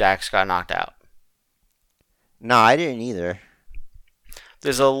when Dax got knocked out. No, I didn't either.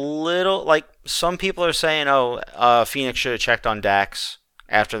 There's a little, like, some people are saying, Phoenix should have checked on Dax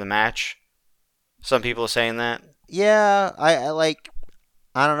after the match. Some people are saying that. Yeah, I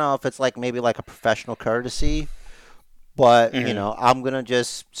don't know if it's like maybe like a professional courtesy, but I'm gonna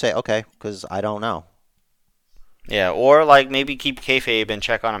just say okay because I don't know. Yeah, or like maybe keep kayfabe and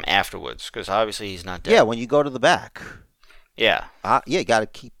check on him afterwards because obviously he's not dead. Yeah, when you go to the back. Yeah. You got to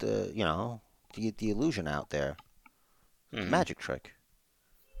keep the the illusion out there. Magic trick.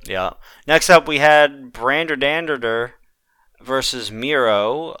 Yeah. Next up, we had Brander Danderder versus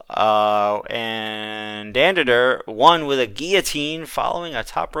Miro, and Danderder won with a guillotine following a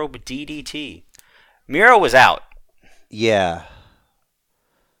top rope DDT. Miro was out. Yeah.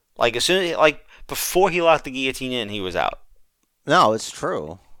 Like before he locked the guillotine in, he was out. No, it's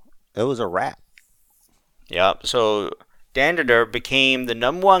true. It was a wrap. Yep. So Danderder became the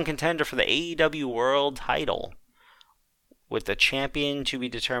 #1 contender for the AEW World Title, with the champion to be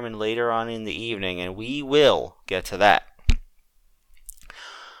determined later on in the evening, and we will get to that.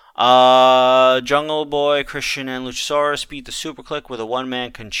 Jungle Boy, Christian, and Luchasaurus beat the Super Click with a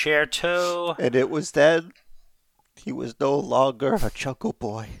one-man concerto. And it was then he was no longer a Jungle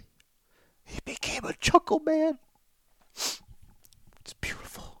Boy. He became a Jungle Man. It's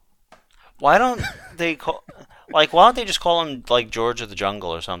beautiful. Why don't they why don't they just call him like George of the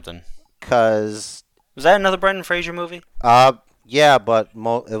Jungle or something? Because was that another Brendan Fraser movie? Yeah, but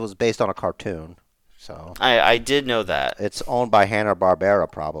it was based on a cartoon. So I did know that. It's owned by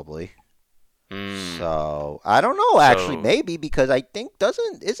Hanna-Barbera, probably. So I don't know. Actually, maybe because I think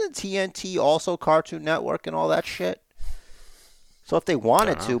isn't TNT also Cartoon Network and all that shit? So if they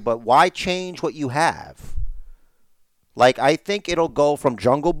wanted to, but why change what you have? Like I think it'll go from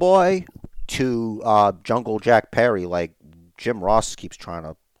Jungle Boy to Jungle Jack Perry, like Jim Ross keeps trying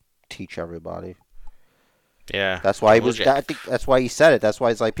to teach everybody. Yeah, that's why I think that's why he said it. That's why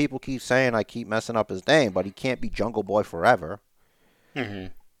it's like people keep saying I keep messing up his name, but he can't be Jungle Boy forever.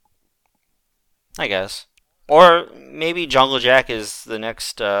 I guess, or maybe Jungle Jack is the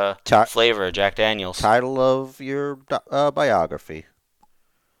next flavor of Jack Daniels. Title of your biography,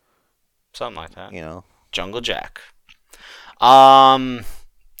 something like that. Jungle Jack.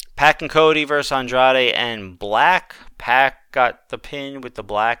 Pac and Cody versus Andrade and Black. Pac got the pin with the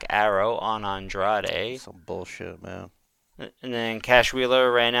black arrow on Andrade. Some bullshit, man. And then Cash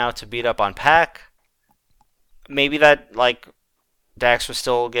Wheeler ran out to beat up on Pac. Maybe that, Dax was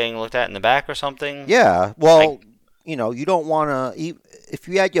still getting looked at in the back or something. Yeah, well, you don't want to... If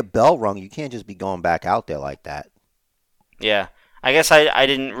you had your bell rung, you can't just be going back out there like that. Yeah. I guess I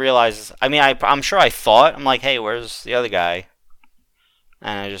didn't realize... I mean, I'm sure I thought. I'm like, hey, where's the other guy?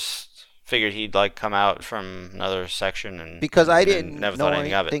 And I just figured he'd come out from another section and because I didn't never know thought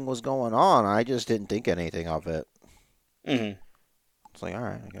anything of it. Anything was going on. I just didn't think anything of it. It's like, all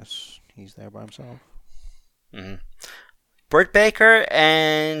right, I guess he's there by himself. Britt Baker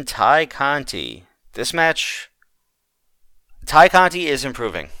and Ty Conti. This match, Ty Conti is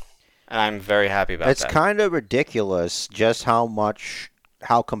improving, and I'm very happy about It's that. kind of ridiculous just how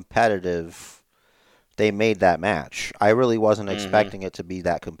competitive they made that match. I really wasn't expecting it to be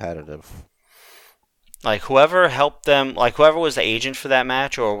that competitive. Like whoever helped them, like whoever was the agent for that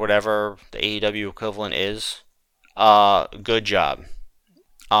match or whatever the AEW equivalent is, good job.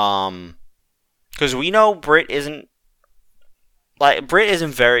 Because we know Britt isn't very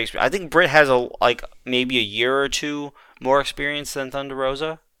experienced. I think Britt has maybe a year or two more experience than Thunder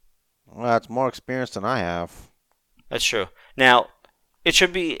Rosa. Well, that's more experience than I have. That's true. Now, it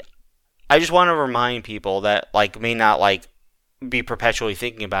should be. I just want to remind people that may not be perpetually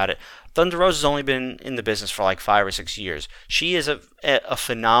thinking about it. Thunder Rosa's only been in the business for 5 or 6 years. She is a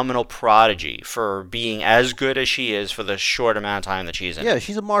phenomenal prodigy for being as good as she is for the short amount of time that she's in. Yeah,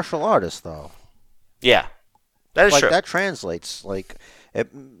 she's a martial artist though. Yeah, that is true. That translates.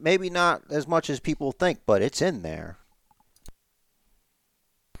 Maybe not as much as people think, but it's in there.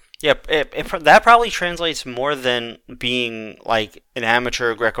 Yeah, that probably translates more than being an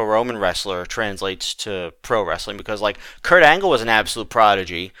amateur Greco-Roman wrestler translates to pro wrestling because Kurt Angle was an absolute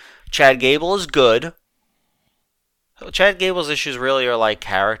prodigy. Chad Gable is good. Chad Gable's issues really are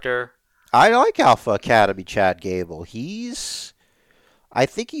character. I like Alpha Academy Chad Gable. I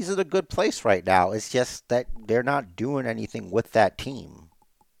think he's in a good place right now. It's just that they're not doing anything with that team.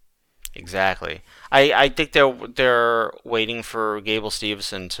 Exactly. I think they're waiting for Gable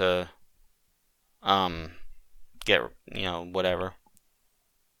Stevenson to get whatever.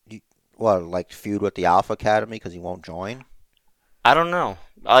 Feud with the Alpha Academy because he won't join? I don't know.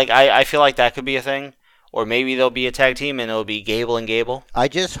 I feel like that could be a thing, or maybe there'll be a tag team and it'll be Gable and Gable. I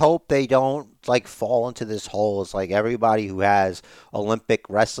just hope they don't fall into this hole. It's everybody who has Olympic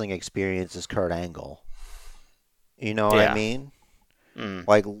wrestling experience is Kurt Angle. You know what I mean?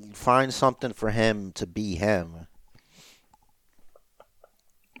 Find something for him to be him.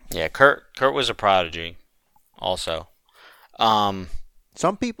 Yeah, Kurt was a prodigy also.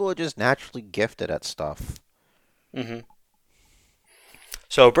 Some people are just naturally gifted at stuff. Mm-hmm.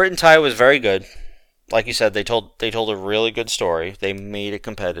 So Britt and Ty was very good. Like you said, they told a really good story. They made it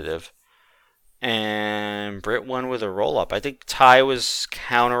competitive. And Britt won with a roll-up. I think Ty was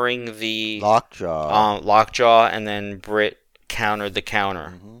countering the lockjaw, and then Britt countered the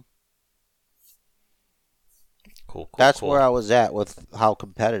counter. Mm-hmm. Cool. That's where I was at with how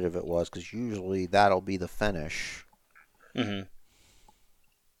competitive it was, because usually that'll be the finish. Mm-hmm.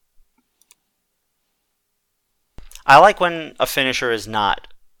 I like when a finisher is not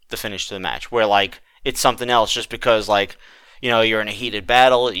the finish to the match, where it's something else just because you're in a heated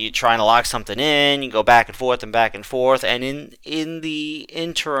battle, you're trying to lock something in, you go back and forth, and in the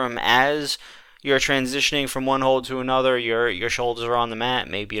interim, as you're transitioning from one hold to another, your shoulders are on the mat,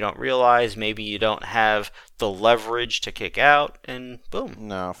 maybe you don't realize, maybe you don't have the leverage to kick out, and boom.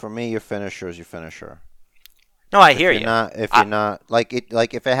 No, for me, your finisher is your finisher. No, I hear you. If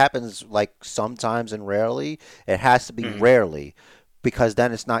it happens sometimes and rarely, it has to be rarely, because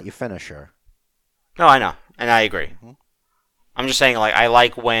then it's not your finisher. No, I know, and I agree. Mm-hmm. I'm just saying, I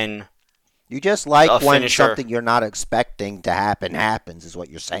like when you just when finisher, something you're not expecting to happen happens, is what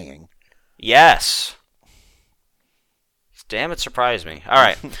you're saying. Yes. Damn, it surprised me. All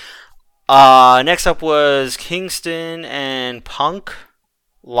right. Next up was Kingston and Punk.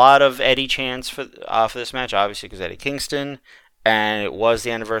 A lot of Eddie chants for this match, obviously, because Eddie Kingston, and it was the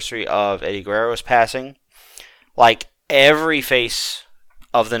anniversary of Eddie Guerrero's passing. Every face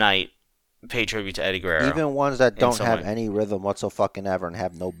of the night paid tribute to Eddie Guerrero. Even ones that don't have any rhythm whatsoever and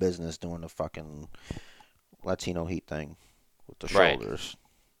have no business doing the fucking Latino heat thing with the shoulders.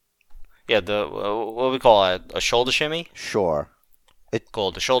 Yeah, what do we call it? A shoulder shimmy? Sure. It's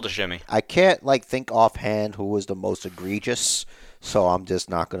called the shoulder shimmy. I can't think offhand who was the most egregious, so I'm just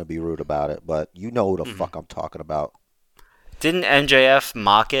not going to be rude about it. But you know who the fuck I'm talking about. Didn't MJF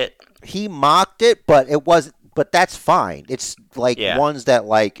mock it? He mocked it, but it wasn't. But that's fine. It's ones that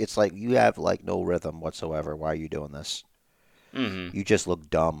it's you have no rhythm whatsoever. Why are you doing this? Mm-hmm. You just look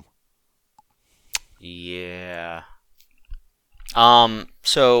dumb. Yeah.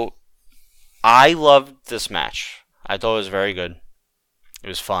 So I loved this match. I thought it was very good. It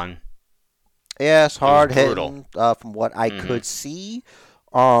was fun. Yeah, it's hard hitting from what I could see.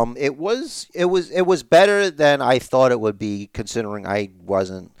 It was better than I thought it would be, considering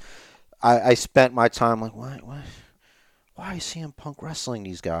I spent my time why is CM Punk wrestling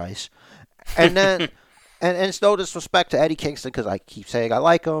these guys? And then and it's no disrespect to Eddie Kingston, because I keep saying I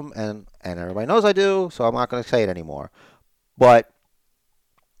like him and everybody knows I do, so I'm not going to say it anymore. But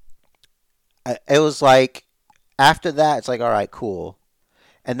it was after that, it's all right, cool.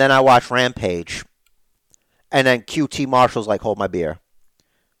 And then I watched Rampage, And then QT Marshall's like, hold my beer.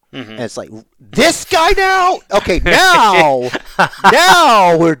 Mm-hmm. And it's like, this guy now? Okay, now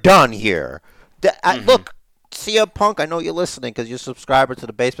we're done here. Look, CM Punk, I know you're listening because you're a subscriber to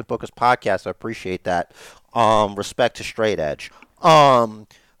the Basement Bookers podcast. I appreciate that. Respect to Straight Edge. But,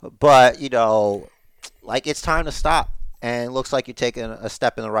 like, it's time to stop. And it looks like you're taking a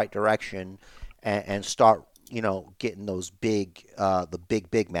step in the right direction and start, getting those big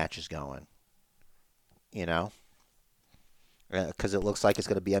matches going. Because it looks like it's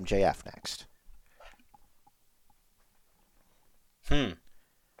going to be MJF next. You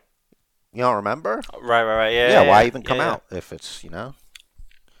don't remember? Right. Yeah, why even come out if it's,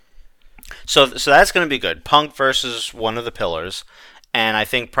 So that's going to be good. Punk versus one of the pillars. And I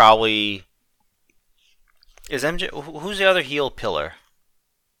think probably... Is who's the other heel pillar?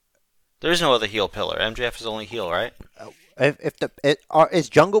 There is no other heel pillar. MJF is the only heel, right? Is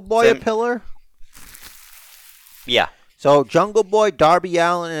Jungle Boy a pillar? Yeah. So Jungle Boy, Darby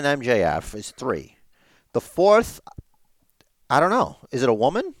Allin, and MJF is 3. The 4th, I don't know. Is it a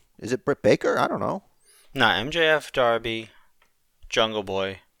woman? Is it Britt Baker? I don't know. No, MJF, Darby, Jungle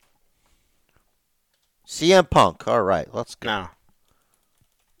Boy. CM Punk. All right, let's go.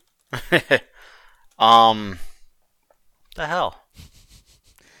 No. The hell?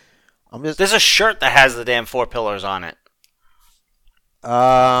 There's a shirt that has the damn 4 pillars on it.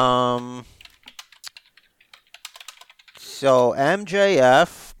 So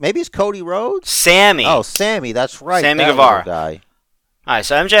MJF, maybe it's Cody Rhodes? Sammy. Oh, Sammy, that's right. Sammy that Guevara. Guy. All right,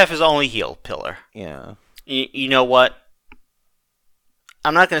 so MJF is the only heel pillar. Yeah. You know what?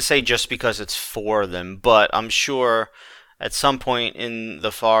 I'm not going to say just because it's 4 of them, but I'm sure at some point in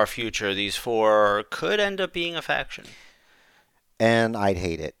the far future, these 4 could end up being a faction. And I'd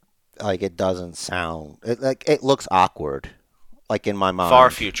hate it. Like, it doesn't sound... It looks awkward. Like, in my mind.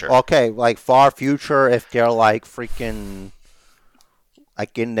 Far future. Okay, like, far future if they're, like, freaking...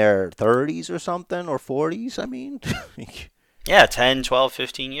 Like, in their 30s or something, or 40s, I mean. Yeah, 10, 12,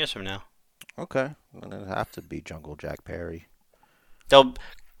 15 years from now. Okay. Then it'd have to be Jungle Jack Perry.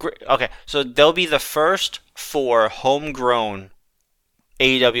 Okay, so they'll be the first 4 homegrown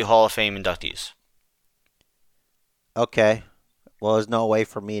AEW Hall of Fame inductees. Okay. Well, there's no way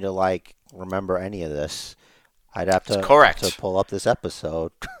for me to, like, remember any of this. I'd have to pull up this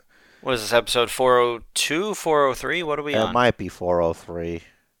episode. What is this, episode 402, 403? What are we on? It might be 403.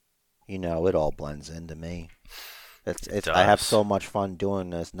 It all blends into me. I have so much fun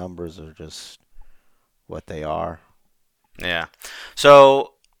doing this. Numbers are just what they are. Yeah.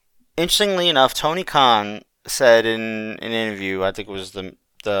 So, interestingly enough, Tony Khan said in an interview, I think it was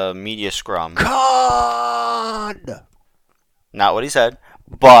the media scrum. Khan! Not what he said,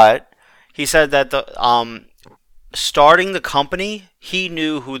 but he said that starting the company, he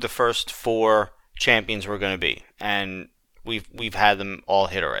knew who the first 4 champions were going to be, and we've had them all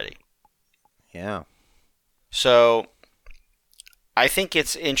hit already. Yeah. So, I think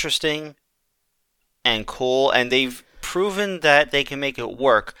it's interesting and cool, and they've proven that they can make it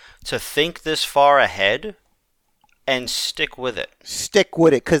work to think this far ahead and stick with it. Stick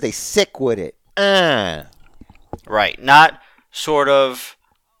with it because they sick with it. Right. Not sort of,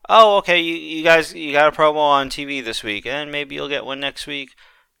 oh, okay, you guys, you got a promo on TV this week, and maybe you'll get one next week.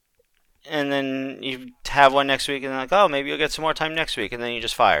 And then you have one next week, and like, oh, maybe you'll get some more time next week, and then you're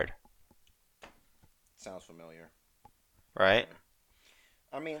just fired. Sounds familiar. Right?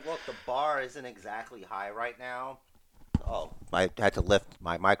 I mean, look, the bar isn't exactly high right now. Oh, I had to lift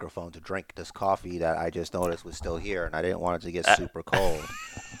my microphone to drink this coffee that I just noticed was still here, and I didn't want it to get super cold.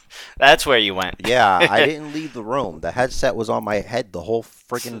 That's where you went. Yeah, I didn't leave the room. The headset was on my head the whole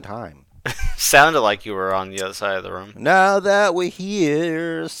friggin' time. Sounded like you were on the other side of the room. Now that we're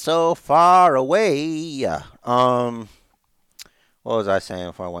here, so far away. What was I saying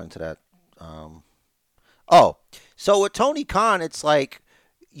before I went into that? So with Tony Khan, it's like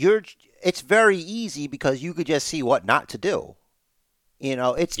it's very easy because you could just see what not to do.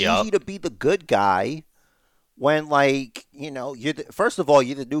 It's easy to be the good guy when, like, first of all,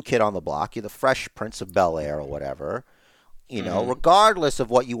 you're the new kid on the block. You're the fresh Prince of Bel-Air or whatever. Regardless of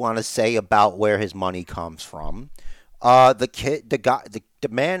what you want to say about where his money comes from. The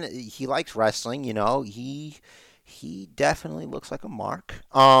man, he likes wrestling, he definitely looks like a mark.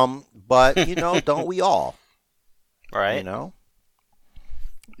 But, don't we all? Right.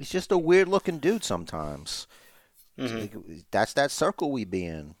 He's just a weird looking dude sometimes. Mm-hmm. That's that circle we be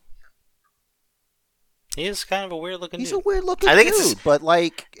in. He is kind of a weird looking dude. He's a weird looking dude, but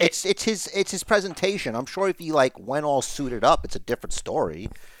like it's his presentation. I'm sure if he like went all suited up, it's a different story.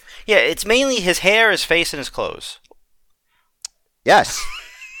 Yeah, it's mainly his hair, his face, and his clothes. Yes.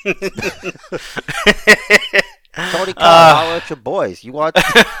 Tony Khan, holla at your boys. You want?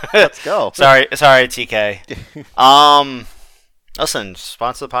 Let's go. Sorry, TK. Listen,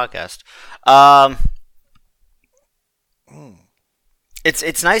 sponsor the podcast.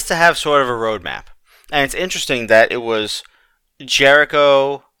 It's nice to have sort of a roadmap, and it's interesting that it was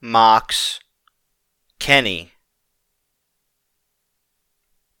Jericho, Mox, Kenny,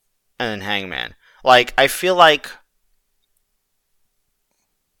 and then Hangman. Like, I feel like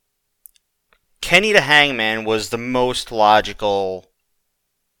Kenny to Hangman was the most logical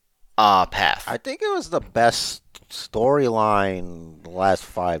path. I think it was the best storyline the last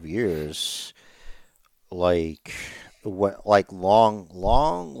 5 years. Like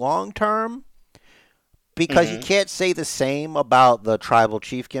long term. Because you can't say the same about the tribal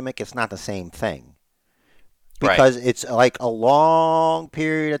chief gimmick. It's not the same thing. Because it's like a long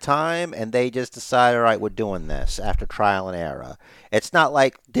period of time, and they just decide, all right, we're doing this after trial and error. It's not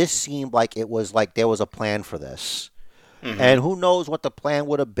like this seemed like it was like there was a plan for this. And who knows what the plan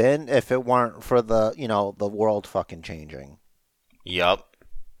would have been if it weren't for the world fucking changing. Yup.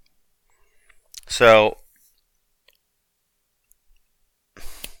 So,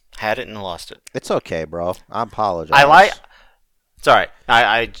 had it and lost it. It's okay, bro. I apologize. It's all right.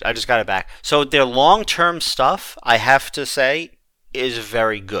 I just got it back. So their long-term stuff, I have to say, is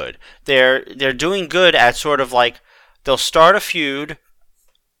very good. They're doing good at sort of like, they'll start a feud,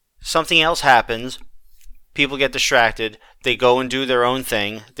 something else happens, people get distracted, they go and do their own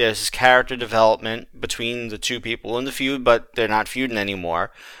thing. There's this character development between the two people in the feud, but they're not feuding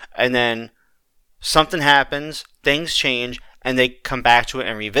anymore. And then something happens, things change, and they come back to it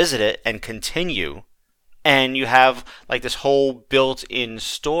and revisit it and continue. And you have like this whole built-in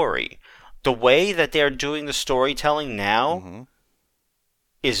story. The way that they're doing the storytelling now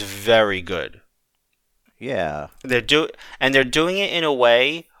is very good. Yeah. They're doing it in a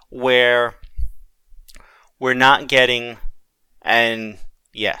way where we're not getting so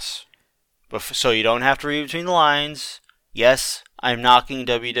you don't have to read between the lines. Yes, I'm knocking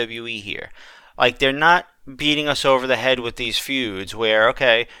WWE here. Like, they're not beating us over the head with these feuds where,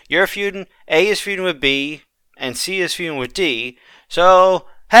 okay, A is feuding with B, and C is feuding with D, so,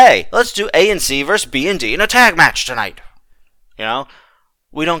 hey, let's do A and C versus B and D in a tag match tonight. You know?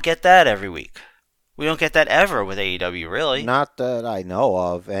 We don't get that every week. We don't get that ever with AEW, really. Not that I know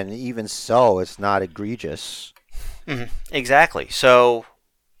of, and even so, it's not egregious. Exactly. So,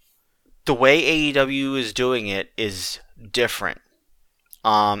 the way AEW is doing it is different.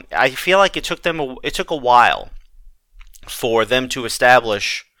 I feel like it took a while for them to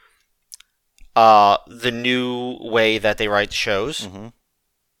establish the new way that they write the shows.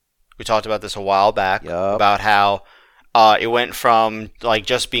 We talked about this a while back about how it went from like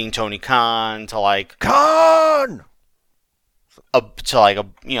just being Tony Khan to like Khan all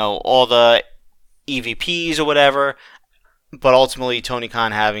the EVPs or whatever, but ultimately Tony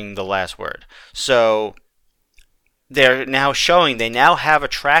Khan having the last word. So they're now showing they now have a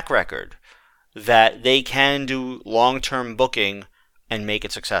track record that they can do long-term booking and make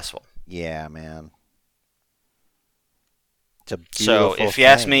it successful. Yeah, man. It's a beautiful So if you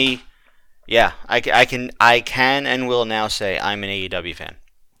ask me, yeah, I can and will now say I'm an AEW fan.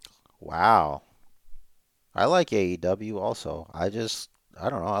 Wow. I like AEW also. I don't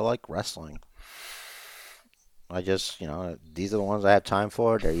know, I like wrestling. These are the ones I have time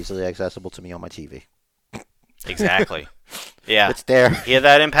for. They're easily accessible to me on my TV. Exactly. Yeah. It's there. Hear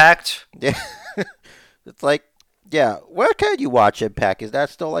that, Impact? Yeah. It's like, yeah, where can you watch Impact? Is that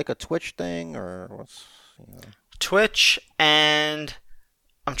still like a Twitch thing or what's... Twitch, and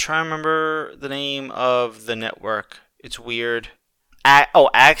I'm trying to remember the name of the network. It's weird.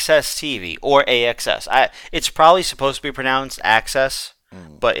 Access TV or AXS. It's probably supposed to be pronounced Access,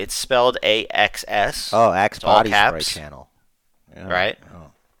 but it's spelled AXS. Oh, Axe Body's right channel. Yeah. Right? Oh.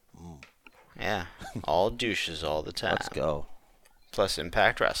 Yeah. All douches all the time. Let's go. Plus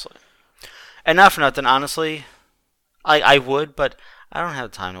Impact Wrestling. And not for nothing, honestly, I would, but I don't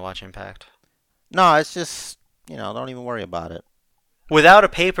have time to watch Impact. No, it's just, don't even worry about it. Without a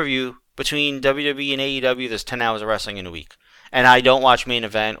pay-per-view between WWE and AEW, there's 10 hours of wrestling in a week. And I don't watch Main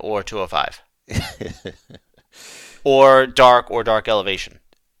Event or 205. or Dark Elevation.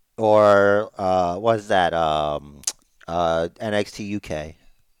 Or, what's that? NXT UK.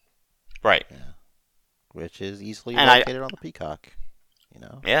 Right. Yeah. Which is easily located on the Peacock.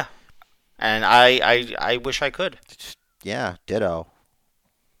 Yeah. And I wish I could. Yeah, ditto.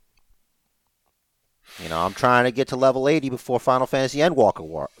 I'm trying to get to level 80 before Final Fantasy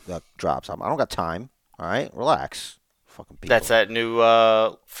Endwalker drops. I don't got time. All right, relax. Fucking people. That's that new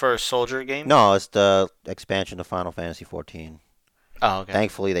First Soldier game? No, it's the expansion to Final Fantasy 14. Oh, okay.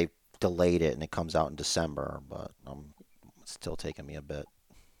 Thankfully, they delayed it and it comes out in December, but it's still taking me a bit.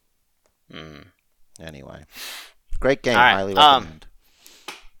 Anyway, great game. All right. Highly recommend.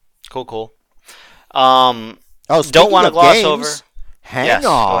 Cool. Oh, Don't want to gloss games, over. Hang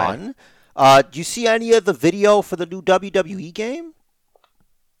on. Do you see any of the video for the new WWE game?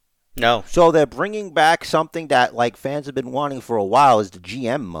 No. So they're bringing back something that like fans have been wanting for a while, is the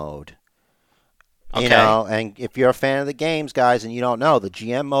GM mode. Okay. You know, and if you're a fan of the games, guys, and you don't know, the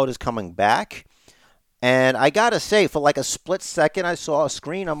GM mode is coming back. And I gotta say, for like a split second, I saw a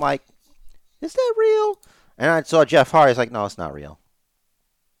screen. I'm like, is that real? And I saw Jeff Hardy. I was like, no, it's not real.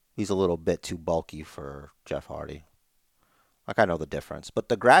 He's a little bit too bulky for Jeff Hardy. Like, I know the difference. But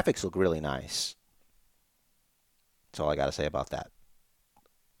the graphics look really nice. That's all I got to say about that.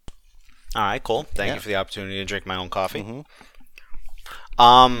 All right, cool. Thank you for the opportunity to drink my own coffee.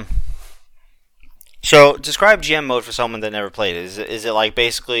 Mm-hmm. So describe GM mode for someone that never played it. Is it like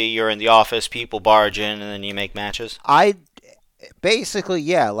basically you're in the office, people barge in, and then you make matches? Basically,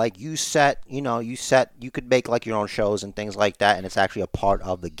 yeah, like you could make like your own shows and things like that, and it's actually a part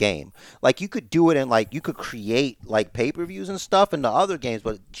of the game. Like you could do it in like, you could create like pay-per-views and stuff in the other games,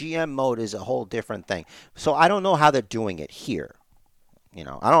 but GM mode is a whole different thing. So I don't know how they're doing it here. You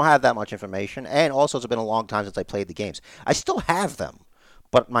know, I don't have that much information, and also it's been a long time since I played the games. I still have them,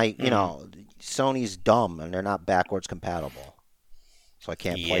 but Sony's dumb and they're not backwards compatible, so I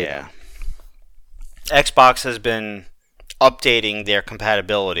can't play them. Xbox has been updating their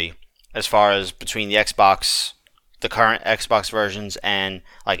compatibility as far as between the current Xbox versions and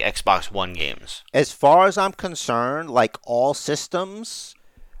like Xbox One games. As far as I'm concerned, like all systems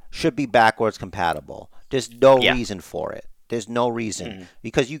should be backwards compatible. There's no reason for it. There's no reason.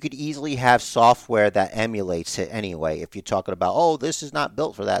 Because you could easily have software that emulates it anyway. If you're talking about, oh, this is not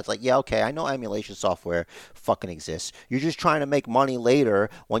built for that. It's like, yeah, okay, I know emulation software fucking exists. You're just trying to make money later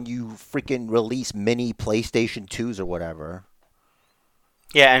when you freaking release mini PlayStation 2s or whatever.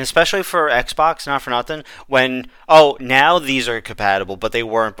 Yeah, and especially for Xbox, not for nothing, when, now these are compatible, but they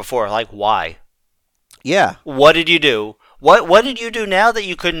weren't before. Like, why? Yeah. What did you do? What did you do now that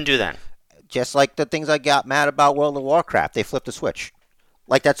you couldn't do then? Just like the things I got mad about World of Warcraft. They flipped the switch.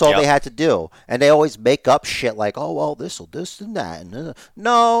 Like, that's all they had to do. And they always make up shit like, oh, well, this and that. And,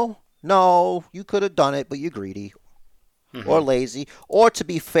 no, you could have done it, but you're greedy. Or lazy. Or, to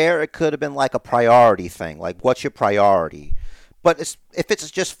be fair, it could have been like a priority thing. Like, what's your priority? But if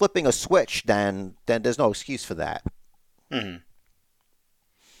it's just flipping a switch, then there's no excuse for that.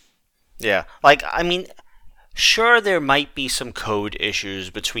 Yeah. Like, I mean, sure, there might be some code issues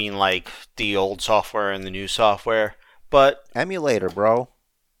between, like, the old software and the new software, but... Emulator, bro.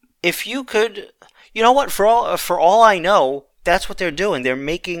 If you could... You know what? For all I know, that's what they're doing. They're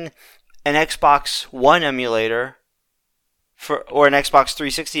making an Xbox One emulator or an Xbox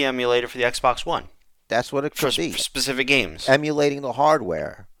 360 emulator for the Xbox One. That's what it could be. For specific games. Emulating the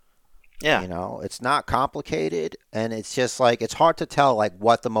hardware. Yeah. You know, it's not complicated, and it's just like, it's hard to tell like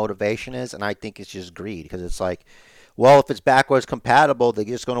what the motivation is, and I think it's just greed, because it's like, well, if it's backwards compatible, they're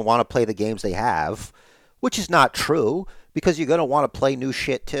just going to want to play the games they have, which is not true, because you're going to want to play new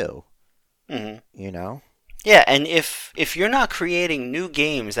shit too. You know? Yeah, and if you're not creating new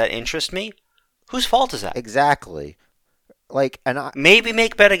games that interest me, whose fault is that? Exactly. Like, maybe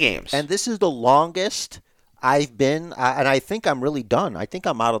make better games. And this is the longest I've been, and I think I'm really done. I think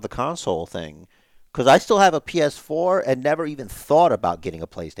I'm out of the console thing, because I still have a PS4 and never even thought about getting a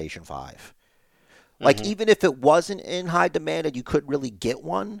PlayStation 5. Like, even if it wasn't in high demand and you couldn't really get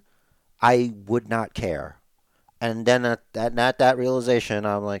one, I would not care. And then at that realization,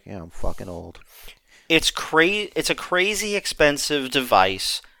 I'm like, yeah, I'm fucking old. It's a crazy expensive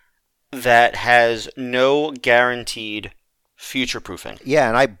device that has no guaranteed future proofing. Yeah,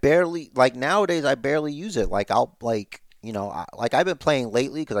 and I barely, like, nowadays I barely use it. Like, I've been playing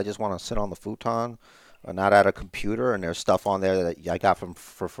lately because I just want to sit on the futon or not at a computer, and there's stuff on there that I got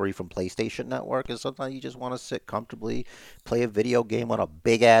for free from PlayStation Network, and sometimes you just want to sit comfortably, play a video game on a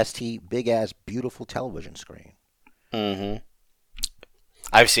big-ass beautiful television screen.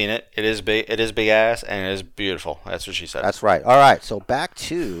 I've seen it. It is big. It is big ass, and it is beautiful. That's what she said. That's right. All right. So back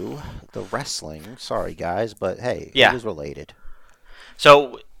to the wrestling. Sorry, guys, but hey, it was related.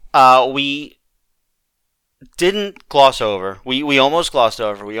 So we didn't gloss over. We almost glossed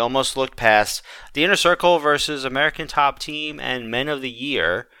over. We almost looked past the Inner Circle versus American Top Team and Men of the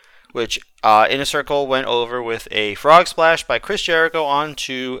Year, which Inner Circle went over with a frog splash by Chris Jericho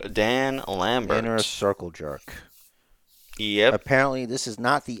onto Dan Lambert. Inner Circle jerk. Yep. Apparently, this is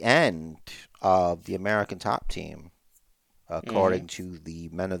not the end of the American Top Team, according to the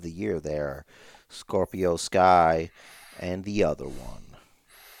Men of the Year there, Scorpio Sky And the other one.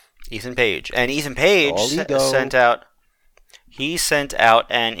 Ethan Page. And Ethan Page sent out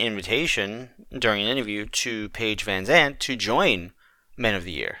an invitation during an interview to Paige Van Zandt to join Men of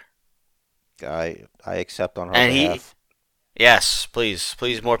the Year. I accept on her behalf. Yes, please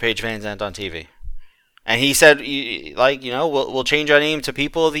more Paige Van Zandt on TV. And he said, we'll change our name to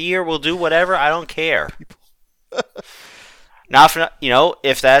People of the Year. We'll do whatever. I don't care.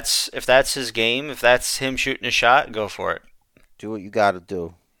 If that's his game, if that's him shooting a shot, go for it. Do what you got to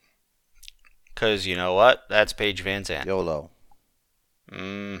do. Because you know what? That's Paige Van Zandt. YOLO.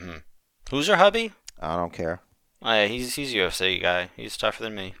 Mm-hmm. Who's her hubby? I don't care. Oh, yeah, he's a UFC guy. He's tougher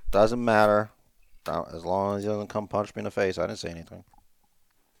than me. Doesn't matter. As long as he doesn't come punch me in the face, I didn't say anything.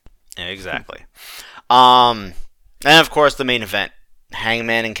 Yeah, exactly. And of course the main event,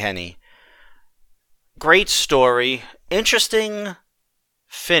 Hangman and Kenny. Great story, interesting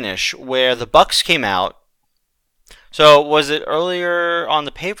finish where the Bucks came out. So was it earlier on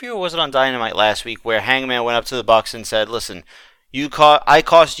the pay-per-view or was it on Dynamite last week where Hangman went up to the Bucks and said, "Listen, I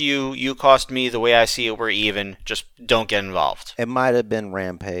cost you, you cost me. The way I see it, we're even. Just don't get involved." It might have been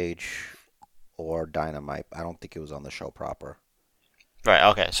Rampage or Dynamite. I don't think it was on the show proper. Right,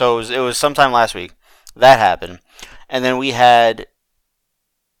 okay. So it was sometime last week. That happened. And then we had,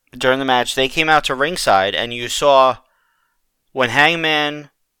 during the match, they came out to ringside, and you saw when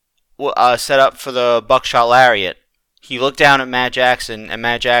Hangman set up for the buckshot lariat, he looked down at Matt Jackson, and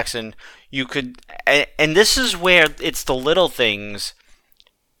Matt Jackson, you could... And this is where it's the little things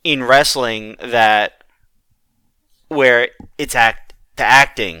in wrestling where it's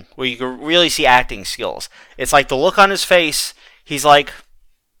acting, where you can really see acting skills. It's like the look on his face, he's like,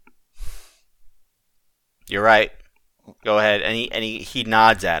 "You're right. Go ahead." And he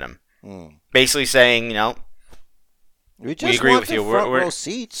nods at him. Basically saying, we agree with you. Front row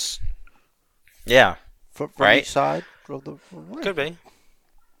seats. Yeah. From right? each side of the ring. Could be.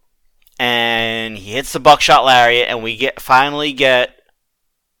 And he hits the buckshot lariat, and we finally get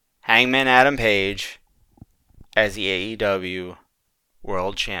Hangman Adam Page as the AEW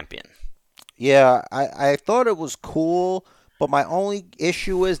World Champion. Yeah, I thought it was cool, but my only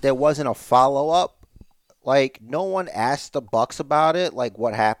issue is there wasn't a follow-up. Like, no one asked the Bucks about it, like,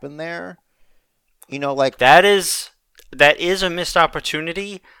 what happened there. That is a missed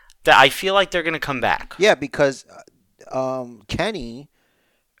opportunity that I feel like they're going to come back. Yeah, because Kenny,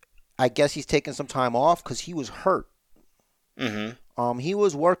 I guess he's taking some time off because he was hurt. Mm-hmm. He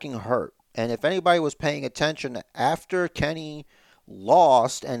was working hurt. And if anybody was paying attention, after Kenny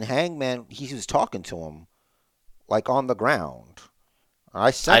lost and Hangman, he was talking to him, like, on the ground.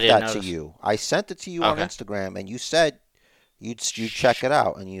 I sent that to you. I sent it to you on Instagram, and you said you'd check it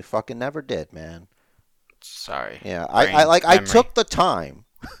out, and you fucking never did, man. Sorry. Yeah, I took the time.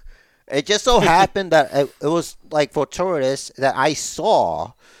 It just so happened that it was, like, fortuitous that I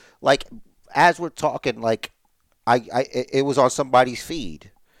saw, like, as we're talking, like, it was on somebody's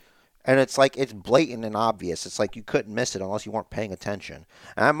feed. And it's like, it's blatant and obvious. It's like you couldn't miss it unless you weren't paying attention.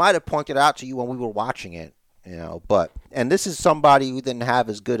 And I might have pointed out to you when we were watching it, and this is somebody who didn't have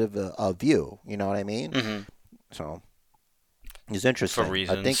as good of a view, you know what I mean? Mm-hmm. So, it's interesting. For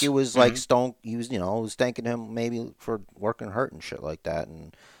reasons. I think it was like Stone, he was thanking him maybe for working hurt and shit like that,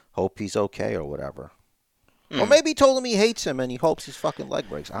 and hope he's okay or whatever. Or maybe he told him he hates him and he hopes his fucking leg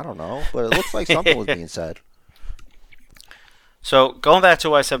breaks. I don't know, but it looks like something was being said. So, going back to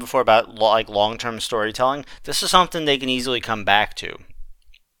what I said before about like long-term storytelling, this is something they can easily come back to.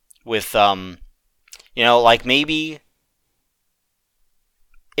 With, like maybe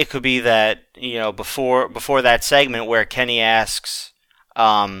it could be that, before that segment where Kenny asks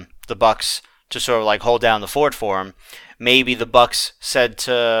the Bucks to sort of like hold down the fort for him, maybe the Bucks said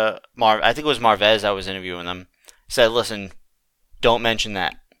to I think it was Marvez that was interviewing them, said, "Listen, don't mention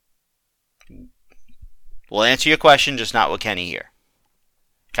that. We'll answer your question, just not with Kenny here."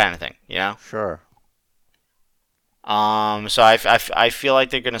 Kind of thing, Sure. So I feel like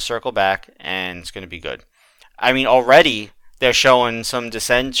they're going to circle back, and it's going to be good. I mean, already they're showing some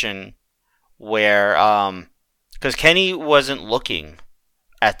dissension where, because Kenny wasn't looking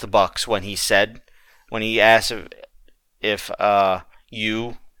at the Bucks when he asked if the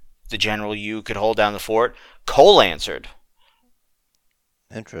General Yu, could hold down the fort. Cole answered.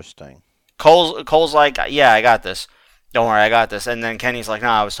 Interesting. Cole's like, "Yeah, I got this. Don't worry, I got this." And then Kenny's like, "No,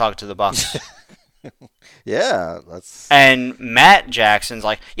 I was talking to the Bucks." Yeah, that's. And Matt Jackson's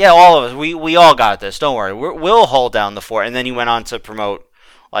like, "Yeah, all of us, we all got this. Don't worry, we'll hold down the fort." And then he went on to promote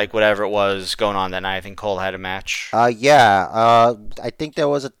like whatever it was going on that night. I think Cole had a match. Yeah. I think there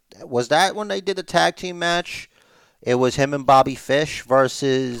was that when they did the tag team match? It was him and Bobby Fish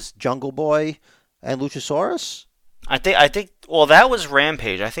versus Jungle Boy and Luchasaurus. I think. Well, that was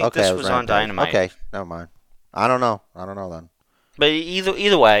Rampage. I think Okay, this it was on Rampage. Dynamite. Okay, never mind. I don't know then. But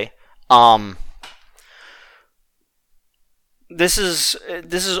either way, this is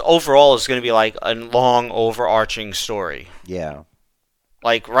overall is going to be like a long overarching story. Yeah.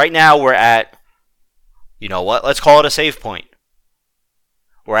 Like right now we're at, you know what? Let's call it a save point.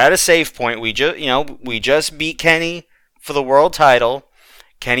 We're at a save point. We just beat Kenny for the world title.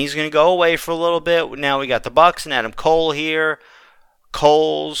 Kenny's going to go away for a little bit. Now we got the Bucks and Adam Cole here.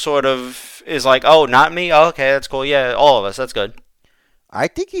 Cole sort of is like, oh, not me? Oh, okay, that's cool. Yeah, all of us. That's good. I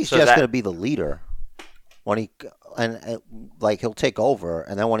think he's just going to be the leader when he like he'll take over,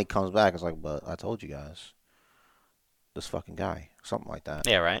 and then when he comes back, it's like, but I told you guys, this fucking guy, something like that.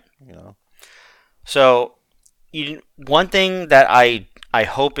 Yeah, right. You know. So, one thing that I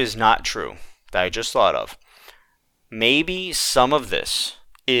hope is not true that I just thought of. Maybe some of this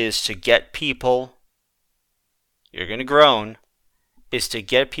is to get people. You're gonna groan. Is to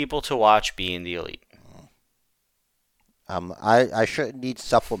get people to watch Being the Elite. I shouldn't need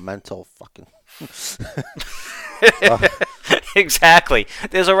supplemental fucking. Exactly.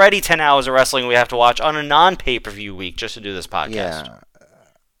 There's already 10 hours of wrestling we have to watch on a non-pay-per-view week just to do this podcast. Yeah,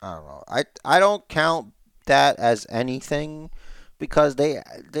 I don't know. I don't count that as anything because they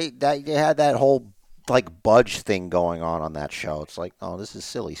had that whole like budge thing going on that show. It's like, oh, this is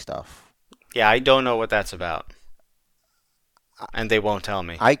silly stuff. Yeah, I don't know what that's about. And they won't tell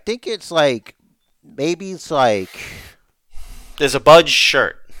me. I think it's like, maybe it's like... There's a Budge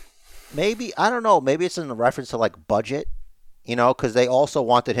shirt. Maybe, I don't know, maybe it's in reference to like budget, you know, because they also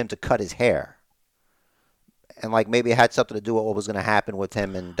wanted him to cut his hair. And like maybe it had something to do with what was going to happen with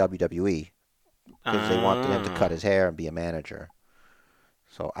him in WWE. Because they wanted him to cut his hair and be a manager.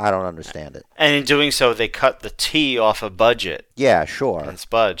 So I don't understand it. And in doing so, they cut the T off a budget. Yeah, sure. It's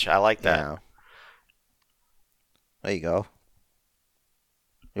Budge. I like that. Yeah. There you go.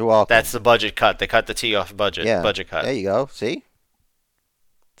 You're welcome. That's the budget cut. They cut the T off budget. Yeah. Budget cut. There you go. See?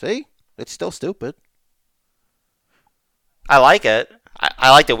 It's still stupid. I like it.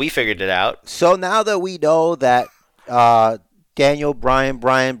 I like that we figured it out. So now that we know that Daniel Bryan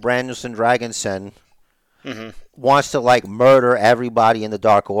Brandon Dragonson wants to like murder everybody in the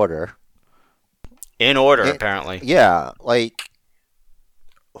Dark Order. In order, apparently. Yeah, like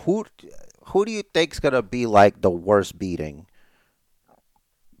who do you think's gonna be like the worst beating?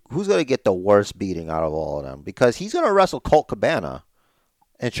 Who's gonna get the worst beating out of all of them? Because he's gonna wrestle Colt Cabana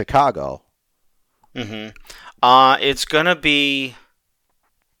in Chicago. It's gonna be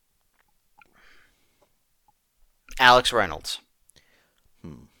Alex Reynolds.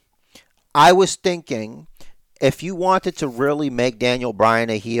 I was thinking, if you wanted to really make Daniel Bryan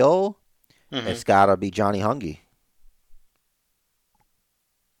a heel, it's gotta be Johnny Hungy.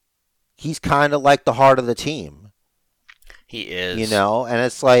 He's kind of like the heart of the team. He is. You know, and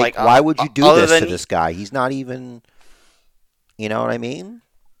it's like why would you do this to this guy? He's not even, you know what I mean?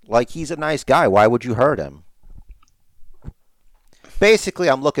 Like, he's a nice guy. Why would you hurt him? Basically,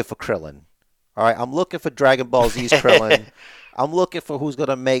 I'm looking for Krillin. All right, I'm looking for Dragon Ball Z's Krillin. I'm looking for who's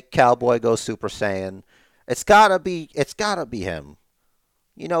gonna make Cowboy go Super Saiyan. It's gotta be him.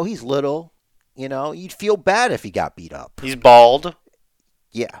 You know, he's little. You know, you'd feel bad if he got beat up. He's bald.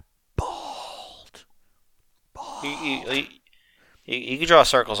 Yeah, bald. You can draw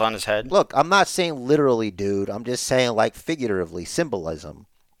circles on his head. Look, I'm not saying literally, dude. I'm just saying like figuratively, symbolism.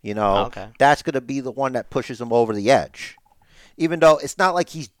 You know, That's going to be the one that pushes him over the edge. Even though it's not like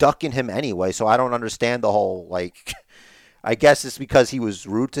he's ducking him anyway, so I don't understand the whole, like, I guess it's because he was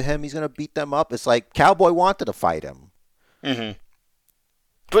rude to him, he's going to beat them up. It's like Cowboy wanted to fight him.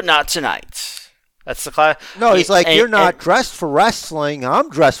 But not tonight. That's the class. No, he's like, you're not dressed for wrestling. I'm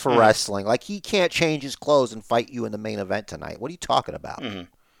dressed for wrestling. Like, he can't change his clothes and fight you in the main event tonight. What are you talking about? I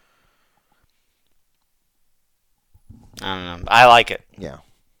don't know. I like it. Yeah.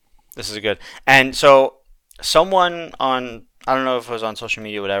 This is good. And so someone on, I don't know if it was on social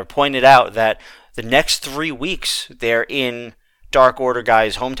media or whatever, pointed out that the next 3 weeks they're in Dark Order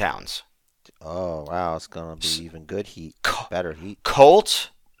guys' hometowns. Oh, wow. It's going to be even good heat. Better heat. Colt,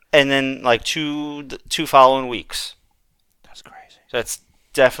 and then like two following weeks. That's crazy. So that's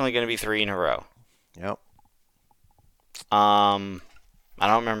definitely going to be 3 in a row. Yep. I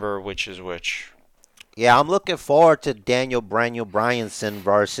don't remember which is which. Yeah, I'm looking forward to Daniel Bryanson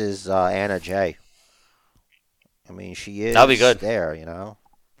versus Anna Jay. I mean, she is That'll be good. There, you know.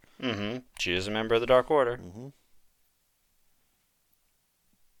 She is a member of the Dark Order.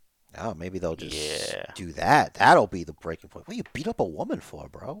 Oh, maybe they'll just do that. That'll be the breaking point. What you beat up a woman for,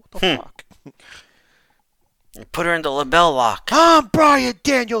 bro? What the fuck? Put her in the label lock. I'm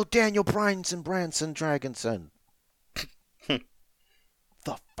Daniel Bryanson Branson Dragonson.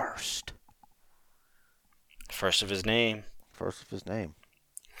 The first. First of his name. First of his name.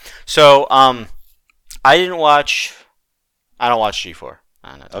 So, I don't watch G4.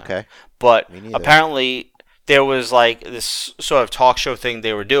 Okay. But Me neither. apparently there was like this sort of talk show thing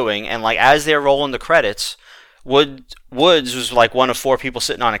they were doing, and like as they're rolling the credits, Woods was like one of 4 people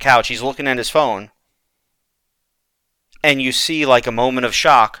sitting on a couch. He's looking at his phone, and you see like a moment of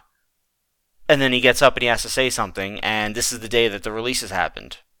shock, and then he gets up and he has to say something, and this is the day that the releases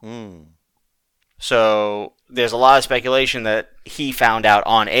happened. So there's a lot of speculation that he found out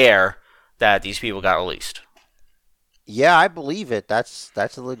on air that these people got released. Yeah, I believe it. That's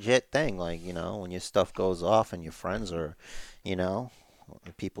a legit thing. Like, when your stuff goes off and your friends are,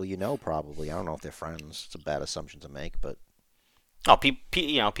 people probably. I don't know if they're friends. It's a bad assumption to make, but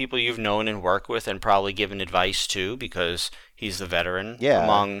people you've known and worked with and probably given advice to because he's the veteran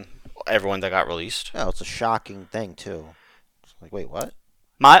among everyone that got released. Yeah, it's a shocking thing too. It's like, wait, what?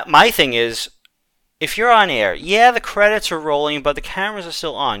 My thing is, if you're on air, the credits are rolling, but the cameras are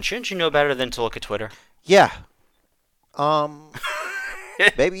still on. Shouldn't you know better than to look at Twitter? Yeah.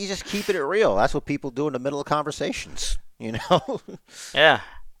 Maybe you just keep it real. That's what people do in the middle of conversations, Yeah.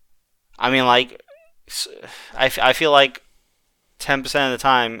 I mean, like, I feel like 10% of the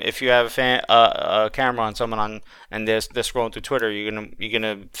time, if you have a camera on someone and they're scrolling through Twitter, you're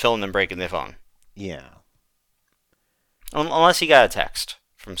gonna film them breaking their phone. Yeah. Unless you got a text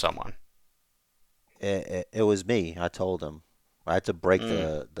from someone. It was me. I told him. I had to break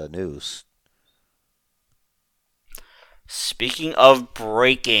the news. Speaking of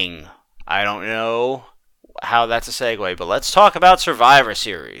breaking, I don't know how that's a segue, but let's talk about Survivor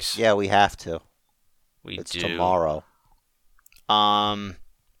Series. Yeah, we have to. It's tomorrow. I'm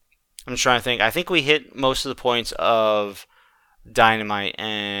trying to think. I think we hit most of the points of Dynamite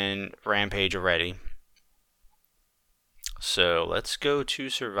and Rampage already. So let's go to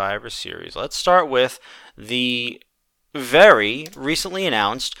Survivor Series. Let's start with the very recently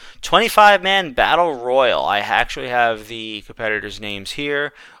announced 25-man Battle Royal. I actually have the competitors' names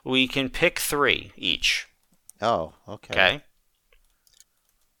here. We can pick 3 each. Oh, okay. Okay?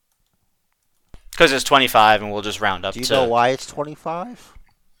 Because it's 25 and we'll just round up to... Do you know why it's 25?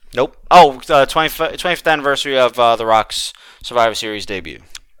 Nope. Oh, 25th anniversary of The Rock's Survivor Series debut.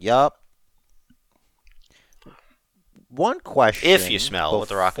 Yup. One question. If you smell what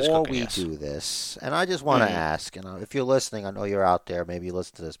The Rock is cooking. Before we do this, and I just want to ask, if you're listening, I know you're out there, maybe you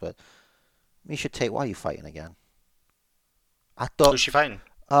listen to this, but Misha Tate, why are you fighting again? I thought... Who's she fighting?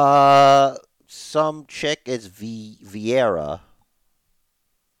 Some chick is Vieira.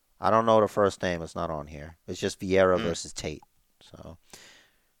 I don't know the first name. It's not on here. It's just Vieira versus Tate. So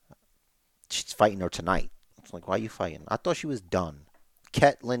she's fighting her tonight. It's like, why are you fighting? I thought she was done.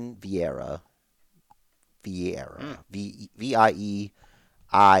 Ketlin Vieira. Vieira.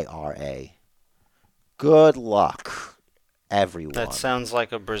 Good luck, everyone. That sounds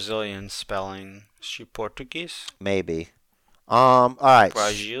like a Brazilian spelling. Is she Portuguese? Maybe. All right.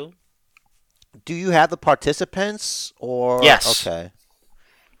 Brazil? Do you have the participants or? Yes. Okay.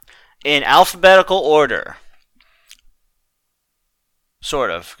 In alphabetical order.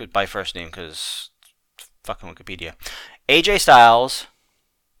 Sort of, by first name, because fucking Wikipedia. AJ Styles,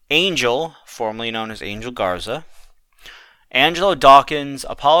 Angel, formerly known as Angel Garza, Angelo Dawkins,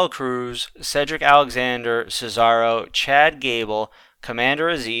 Apollo Crews, Cedric Alexander, Cesaro, Chad Gable, Commander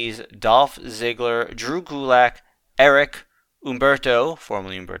Aziz, Dolph Ziggler, Drew Gulak, Eric, Umberto,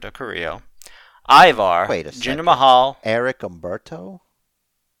 formerly Umberto Carrillo, Ivar, Jinder Mahal. Eric Umberto?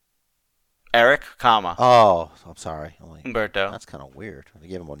 Eric, comma. Oh, I'm sorry. Umberto. That's kind of weird. They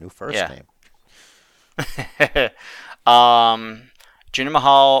gave him a new first name. Jinder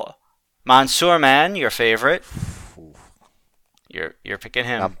Mahal, Mansoor Man, your favorite. You're picking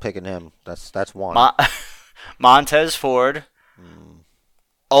him. I'm picking him. That's one. Montez Ford.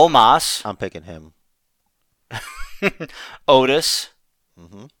 Omos. I'm picking him. Otis.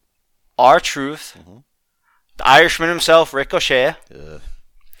 Mm-hmm. R-Truth. Mm-hmm. The Irishman himself, Ricochet.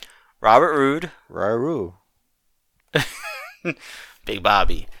 Robert Roode. Raroo. Big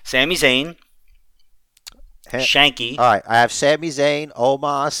Bobby. Sami Zayn. Shanky. All right, I have Sami Zayn,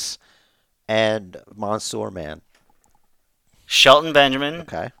 Omos, and Mansoor Man. Shelton Benjamin.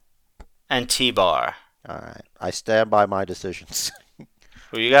 Okay. And T-Bar. All right. I stand by my decisions.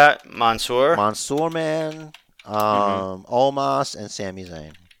 Who you got? Mansoor? Mansoor Man, Omos, and Sami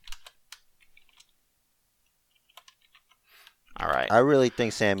Zayn. All right. I really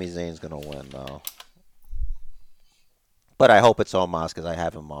think Sami Zayn's going to win, though. But I hope it's Omos because I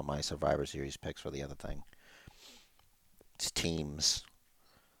have him on my Survivor Series picks for the other thing. It's teams.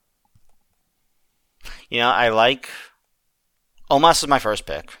 You know, I like Omos is my first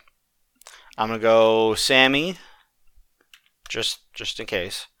pick. I'm going to go Sammy, just in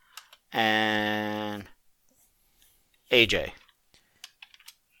case, and AJ.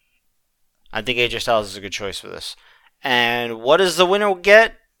 I think AJ Styles is a good choice for this. And what does the winner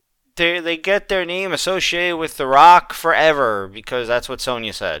get? They get their name associated with The Rock forever, because that's what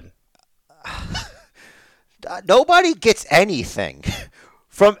Sonya said. Nobody gets anything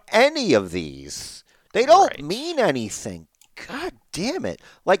from any of these. They don't mean anything. God damn it.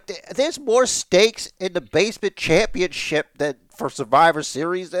 Like, there's more stakes in the Basement Championship than for Survivor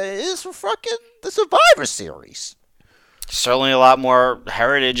Series than it is for fucking the Survivor Series. Certainly a lot more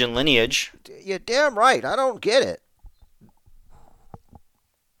heritage and lineage. You're damn right. I don't get it.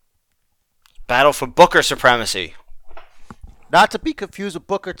 Battle for Booker supremacy. Not to be confused with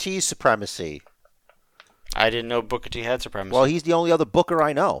Booker T's supremacy. I didn't know Booker T had supremacy. Well, he's the only other Booker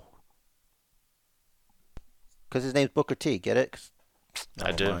I know. Because his name's Booker T. Get it?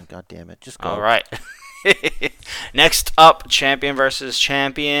 I do. Mind. God damn it. Just go. All right. Next up, champion versus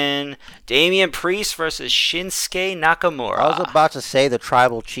champion. Damian Priest versus Shinsuke Nakamura. I was about to say the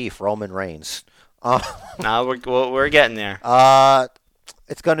tribal chief, Roman Reigns. No, we're getting there.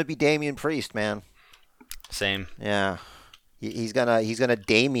 It's going to be Damian Priest, man. Same. Yeah. He's gonna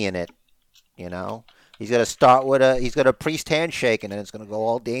Damien it, you know? He's going to start with a Priest handshake, and then it's going to go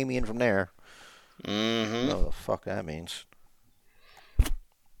all Damian from there. Mm-hmm. What the fuck that means.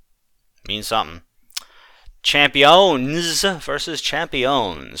 Means something. Champions versus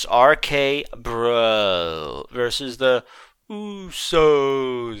champions. RK Bro versus the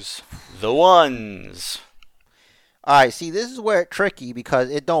Usos. The Ones. All right, see, this is where it's tricky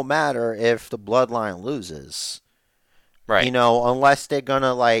because it don't matter if the bloodline loses. Right. You know, unless they're going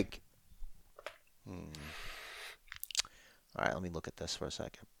to, like... All right, let me look at this for a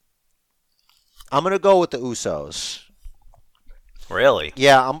second. I'm going to go with the Usos. Really?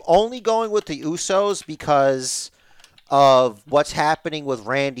 Yeah, I'm only going with the Usos because of what's happening with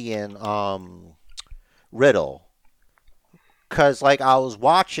Randy and Riddle. Because, like, I was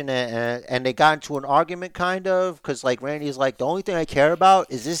watching it, and they got into an argument, kind of, because, like, Randy's like, the only thing I care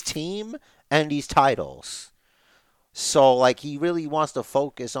about is this team and these titles. So, like, he really wants to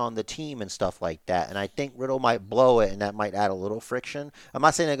focus on the team and stuff like that. And I think Riddle might blow it, and that might add a little friction. I'm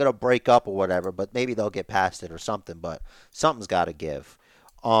not saying they're going to break up or whatever, but maybe they'll get past it or something. But something's got to give.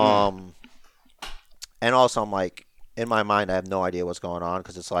 And also, I'm like, in my mind, I have no idea what's going on.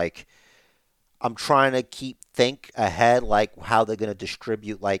 Because it's like, I'm trying to think ahead, like, how they're going to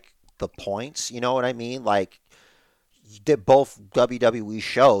distribute, like, the points. You know what I mean? Like, they're both WWE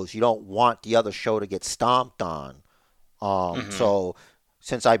shows. You don't want the other show to get stomped on. So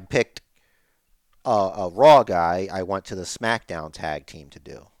since I picked a Raw guy, I went to the SmackDown tag team to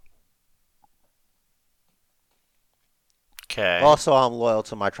do. Okay. Also, I'm loyal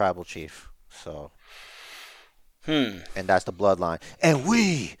to my tribal chief. So. And that's the bloodline. And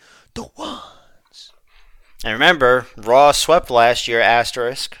we, the Ones. And remember, Raw swept last year,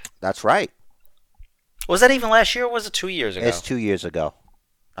 asterisk. That's right. Was that even last year or was it 2 years ago? It's 2 years ago,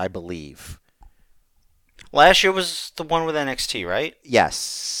 I believe. Last year was the one with NXT, right?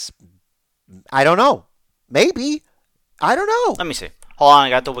 Yes. I don't know. Maybe. I don't know. Let me see. Hold on, I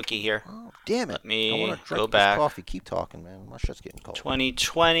got the wiki here. Oh, damn it. Let me I want to drink go this back. coffee. Keep talking, man. My shit's getting cold.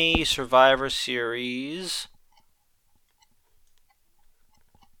 2020 Survivor Series.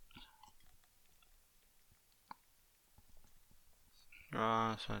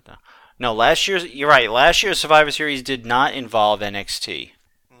 No, last year's. You're right. Last year's Survivor Series did not involve NXT.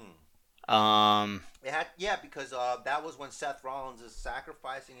 Yeah, because that was when Seth Rollins is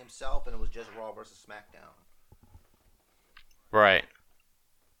sacrificing himself, and it was just Raw versus SmackDown. Right.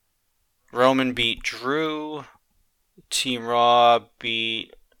 Roman beat Drew. Team Raw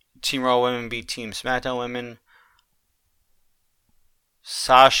women beat Team SmackDown women.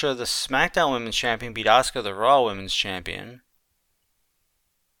 Sasha, the SmackDown Women's Champion, beat Asuka, the Raw Women's Champion.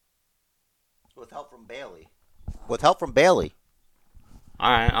 With help from Bailey.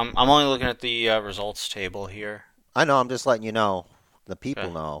 Alright, I'm only looking at the results table here. I know, I'm just letting you know. The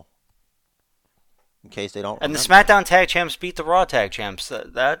people know. In case they don't And remember. the SmackDown Tag Champs beat the Raw Tag Champs.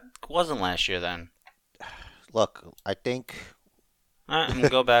 That wasn't last year then. Look, I think... Alright, I'm going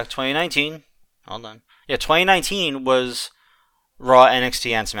to go back. 2019. Hold on. Yeah, 2019 was Raw,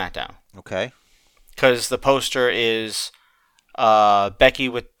 NXT, and SmackDown. Okay. Because the poster is Becky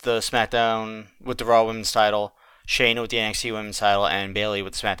with the SmackDown, with the Raw Women's title, Shayna with the NXT Women's title, and Bayley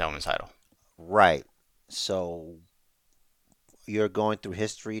with the SmackDown Women's title. Right. So, you're going through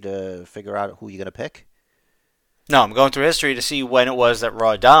history to figure out who you're going to pick? No, I'm going through history to see when it was that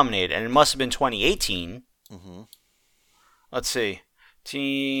Raw dominated, and it must have been 2018. Let's see.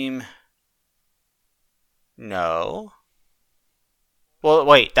 Team... No. Well,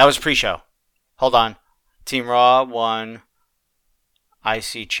 wait. That was pre-show. Hold on. Team Raw won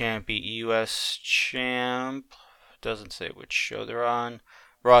IC Champ beat US Champ. Doesn't say which show they're on.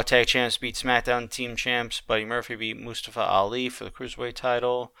 Raw Tag Champs beat SmackDown Team Champs. Buddy Murphy beat Mustafa Ali for the Cruiserweight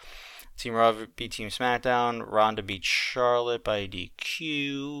title. Team Raw beat Team SmackDown. Ronda beat Charlotte by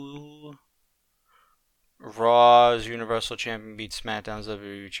DQ. Raw's Universal Champion beat SmackDown's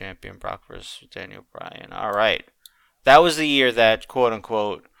WWE Champion Brock versus Daniel Bryan. All right. That was the year that,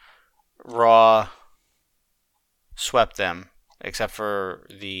 quote-unquote, Raw swept them, except for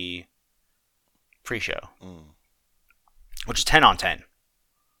the pre-show, which is 10 on 10.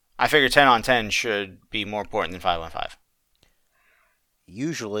 I figure 10 on 10 should be more important than 5 on 5.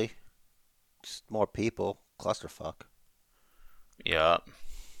 Usually. Just more people. Clusterfuck. Yup.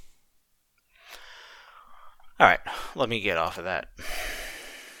 Alright, let me get off of that.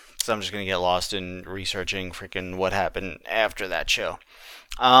 So I'm just going to get lost in researching freaking what happened after that show.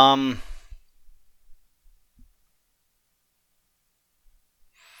 I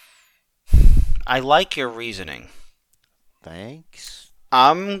like your reasoning. Thanks.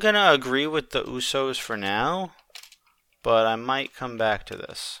 I'm going to agree with the Usos for now, but I might come back to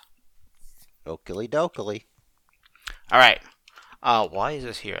this. Dokily dokily. Alright. Why is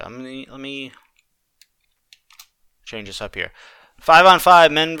this here? Let me change this up here. 5 on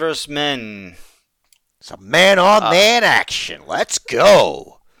 5, men versus men. Some man-on-man action. Let's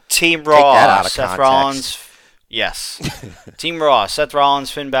go. Team Raw, Seth Seth Rollins. Yes. Team Raw, Seth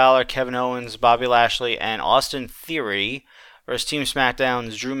Rollins, Finn Balor, Kevin Owens, Bobby Lashley, and Austin Theory versus Team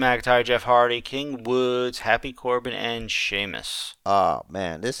SmackDown's Drew McIntyre, Jeff Hardy, King Woods, Happy Corbin, and Sheamus. Oh,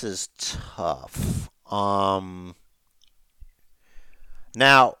 man, this is tough.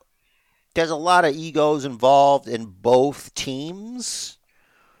 Now, there's a lot of egos involved in both teams.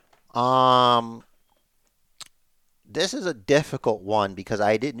 This is a difficult one because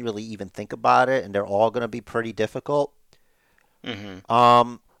I didn't really even think about it, and they're all going to be pretty difficult.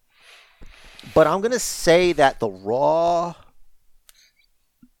 Mm-hmm. But I'm going to say that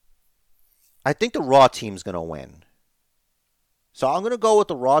I think the Raw team's going to win. So I'm going to go with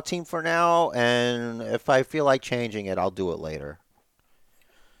the Raw team for now, and if I feel like changing it, I'll do it later.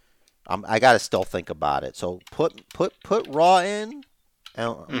 I got to still think about it. So put Raw in,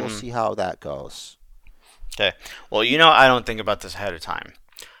 and we'll see how that goes. Okay. Well, I don't think about this ahead of time.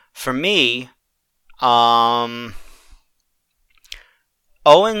 For me, Owens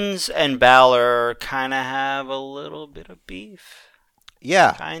and Balor kind of have a little bit of beef.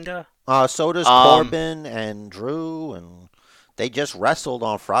 Yeah. Kinda. So does Corbin and Drew, and they just wrestled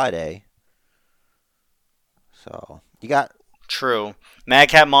on Friday. So you got... True.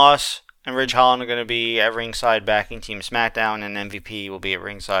 Madcap Moss and Ridge Holland are going to be at ringside backing Team SmackDown, and MVP will be at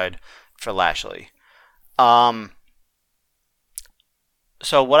ringside for Lashley. So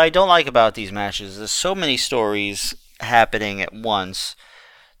what I don't like about these matches is there's so many stories happening at once.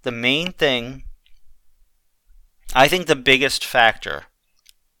 The main thing, I think the biggest factor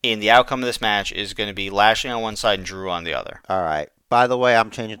in the outcome of this match is going to be Lashley on one side and Drew on the other. All right. By the way,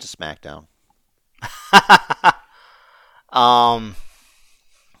 I'm changing to SmackDown.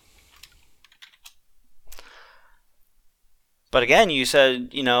 But again, you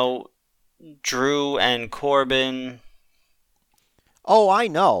said, Drew and Corbin. Oh, I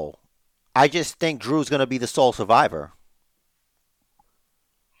know. I just think Drew's going to be the sole survivor.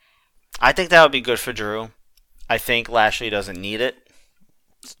 I think that would be good for Drew. I think Lashley doesn't need it.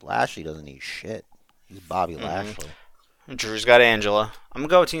 Lashley doesn't need shit. He's Bobby Lashley. Drew's got Angela. I'm going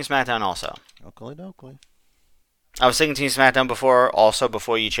to go with Team SmackDown also. Oakley. I was thinking Team SmackDown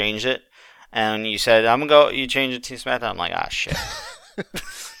before you changed it. And you said, you changed it to Team SmackDown. I'm like, shit.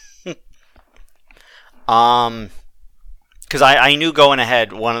 Because I knew going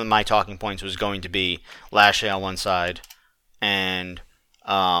ahead, one of my talking points was going to be Lashley on one side and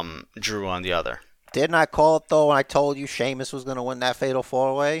Drew on the other. Didn't I call it, though, when I told you Sheamus was going to win that Fatal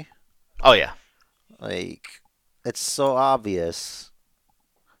 4-Way? Oh, yeah. It's so obvious.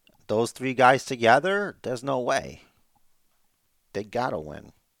 Those three guys together, there's no way. They got to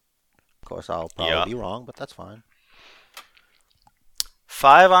win. Of course, I'll probably be wrong, but that's fine.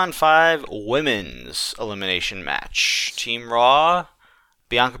 5 on 5 women's elimination match. Team Raw,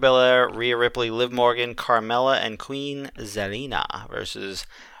 Bianca Belair, Rhea Ripley, Liv Morgan, Carmella, and Queen Zelina versus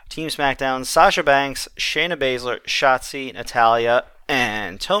Team SmackDown, Sasha Banks, Shayna Baszler, Shotzi, Natalya,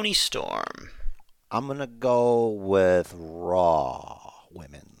 and Toni Storm. I'm going to go with Raw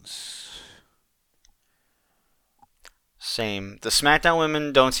women's. Same. The SmackDown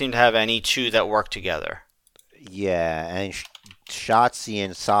women don't seem to have any two that work together. Yeah, and Shotzi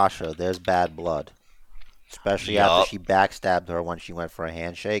and Sasha, there's bad blood. Especially after she backstabbed her when she went for a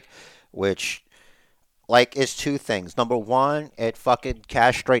handshake, which, like, is two things. Number one, it fucking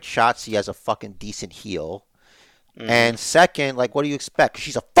castrates Shotzi as a fucking decent heel. Mm-hmm. And second, like, what do you expect?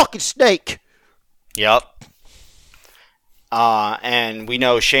 She's a fucking snake! Yep. And we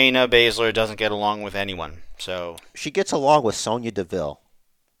know Shayna Baszler doesn't get along with anyone, so... She gets along with Sonya Deville.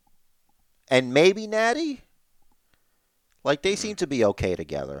 And maybe Natty? Like, they seem to be okay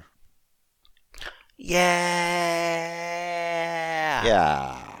together. Yeah.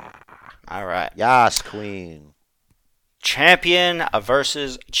 Yeah. All right. Yes, queen. Champion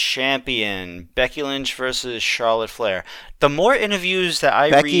versus champion. Becky Lynch versus Charlotte Flair. The more interviews that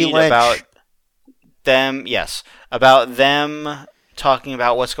I read about them, about them talking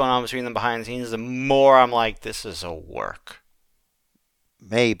about what's going on between them behind the scenes, the more I'm like, this is a work.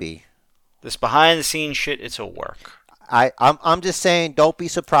 Maybe. This behind the scenes shit, it's a work. I'm just saying, don't be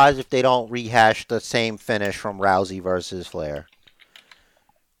surprised if they don't rehash the same finish from Rousey versus Flair,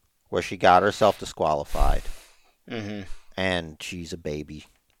 where she got herself disqualified, and she's a baby.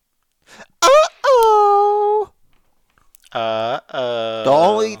 Uh-oh! The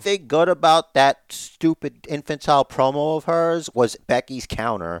only thing good about that stupid infantile promo of hers was Becky's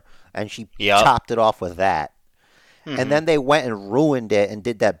counter, and she chopped it off with that. And then they went and ruined it and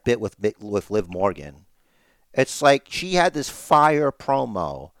did that bit with Liv Morgan. It's like she had this fire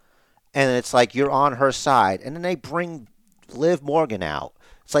promo, and it's like you're on her side. And then they bring Liv Morgan out.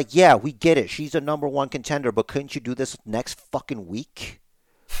 It's like, yeah, we get it. She's a number one contender, but couldn't you do this next fucking week?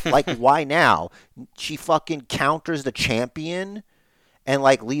 Like, why now? She fucking counters the champion and,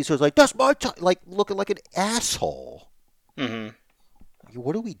 like, leaves her like, that's my time. Like, looking like an asshole.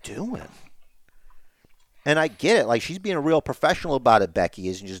 What are we doing? And I get it. Like, she's being a real professional about it, Becky,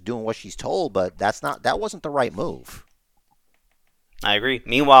 isn't just doing what she's told, but that wasn't the right move. I agree.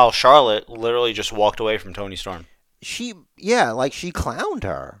 Meanwhile, Charlotte literally just walked away from Toni Storm. She clowned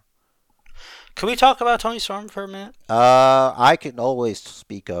her. Can we talk about Toni Storm for a minute? I can always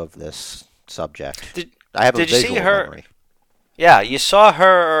speak of this subject. I have a visual memory. Yeah, you saw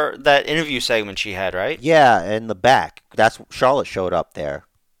her, that interview segment she had, right? Yeah, in the back. That's Charlotte showed up there.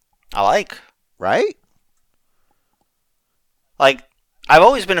 I like. Right? Like, I've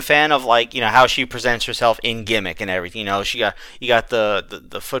always been a fan of, like, you know, how she presents herself in gimmick and everything. You know, you got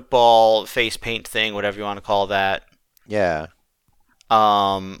the football face paint thing, whatever you want to call that. Yeah.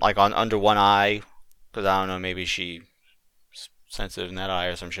 Like on under one eye, because I don't know, maybe she's sensitive in that eye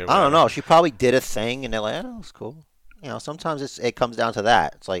or some shit. I don't know. She probably did a thing, and they're like, "Oh, it's cool." You know, sometimes it comes down to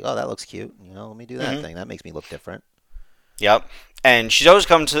that. It's like, "Oh, that looks cute." You know, let me do that thing. That makes me look different. Yep. And she's always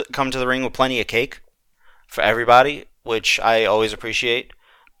come to the ring with plenty of cake for everybody, which I always appreciate.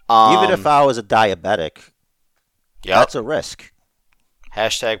 Even if I was a diabetic, that's a risk.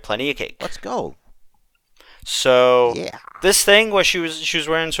 Hashtag plenty of cake. Let's go. So this thing where she was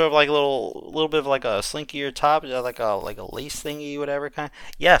wearing sort of like a little bit of like a slinkier top, like a lace thingy, whatever kind.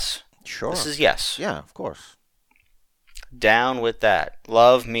 Yes. Sure. This is yes. Yeah, of course. Down with that.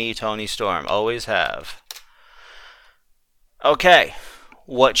 Love me, Toni Storm. Always have. Okay.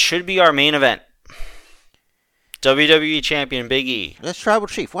 What should be our main event? WWE Champion Big E. That's Tribal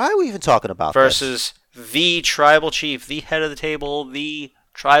Chief. Why are we even talking about this? Versus the Tribal Chief, the head of the table, the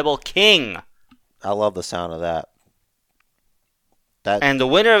Tribal King. I love the sound of that. And the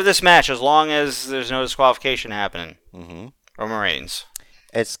winner of this match, as long as there's no disqualification happening, Roman Reigns.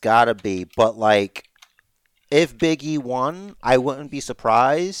 It's gotta be, but like, if Big E won, I wouldn't be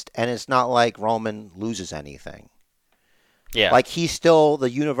surprised, and it's not like Roman loses anything. Yeah. Like, he's still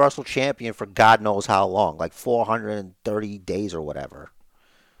the Universal Champion for God knows how long, like 430 days or whatever.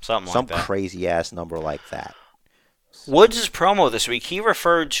 Some crazy-ass number like that. Woods' promo this week, he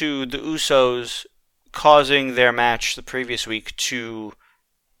referred to the Usos causing their match the previous week to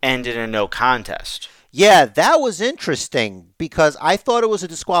end in a no contest. Yeah, that was interesting because I thought it was a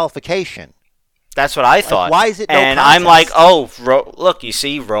disqualification. That's what I thought. Why is it no contest? And I'm like, look, you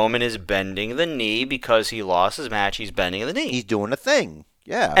see, Roman is bending the knee because he lost his match. He's bending the knee. He's doing a thing.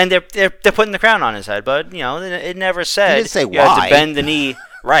 Yeah. And they're putting the crown on his head, but, you know, it never said didn't say you why. had to bend the knee.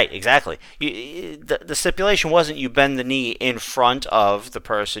 Right, exactly. The stipulation wasn't you bend the knee in front of the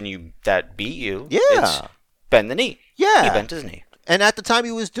person that beat you. Yeah. It's bend the knee. Yeah. He bent his knee. And at the time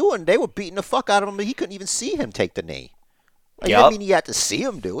he was doing, they were beating the fuck out of him, but he couldn't even see him take the knee. Like, I mean, he had to see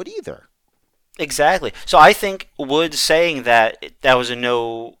him do it either. Exactly. So I think Woods saying that was a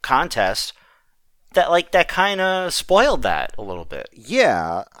no contest, that kind of spoiled that a little bit.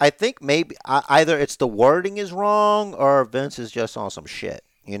 Yeah, I think maybe either it's the wording is wrong or Vince is just on some shit,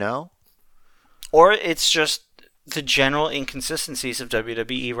 you know? Or it's just the general inconsistencies of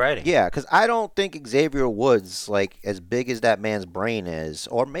WWE writing. Yeah, because I don't think Xavier Woods, like, as big as that man's brain is,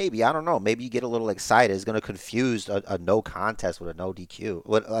 or maybe, I don't know, maybe you get a little excited, is going to confuse a no contest with a no DQ,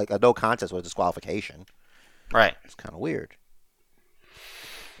 with, like, a no contest with a disqualification. Right. It's kind of weird.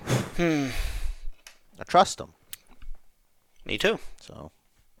 Hmm. I trust him. Me too. So,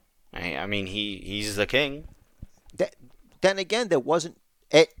 I mean, he's the king. then again, there wasn't.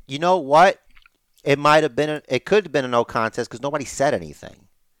 You know what? It might have been. It could have been a no contest because nobody said anything.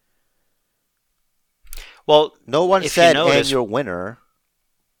 Well, no one if said, you notice, "And your winner."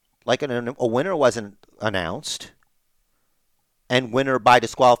 Like a winner wasn't announced, and winner by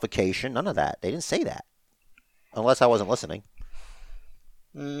disqualification. None of that. They didn't say that, unless I wasn't listening.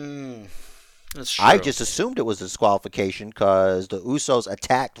 That's true. I just assumed it was a disqualification because the Usos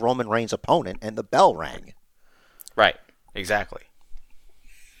attacked Roman Reigns' opponent and the bell rang. Right. Exactly.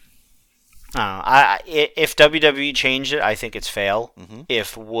 If WWE changed it, I think it's fail. Mm-hmm.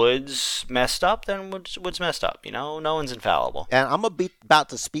 If Woods messed up, then Woods messed up. You know, no one's infallible. And I'm about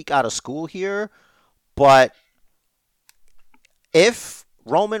to speak out of school here, but if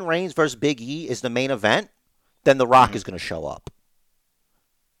Roman Reigns versus Big E is the main event, then The Rock is going to show up.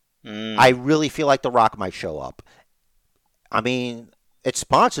 I really feel like The Rock might show up. I mean, it's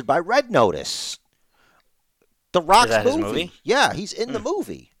sponsored by Red Notice. The Rock's Is that his movie? Yeah, he's in the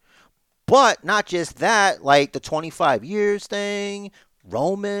movie. But not just that, like the 25 years thing,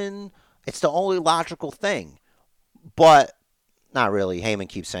 Roman, it's the only logical thing. But not really. Heyman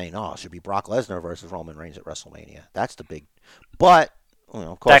keeps saying, it should be Brock Lesnar versus Roman Reigns at WrestleMania. That's the big. But,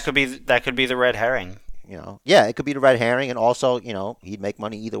 of course. That could be the red herring. Yeah, it could be the red herring, and also, he'd make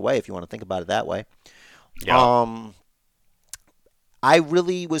money either way if you want to think about it that way. Yeah. I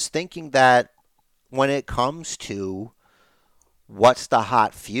really was thinking that when it comes to what's the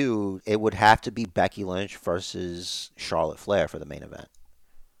hot feud, it would have to be Becky Lynch versus Charlotte Flair for the main event.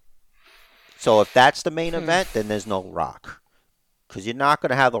 So if that's the main event, then there's no Rock. Because you're not going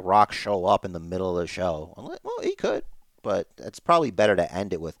to have The Rock show up in the middle of the show. Well, he could, but it's probably better to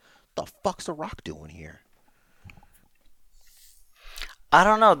end it with, the fuck's The Rock doing here? I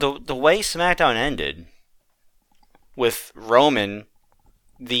don't know. The way SmackDown ended with Roman,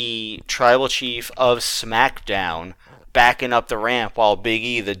 the tribal chief of SmackDown, backing up the ramp while Big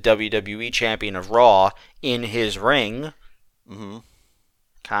E, the WWE champion of Raw, in his ring,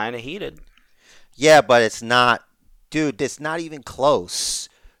 kind of heated. Yeah, but it's not, dude, it's not even close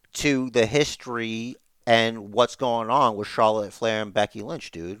to the history and what's going on with Charlotte Flair and Becky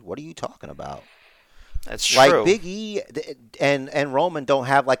Lynch, dude. What are you talking about? That's true. Like, Big E and Roman don't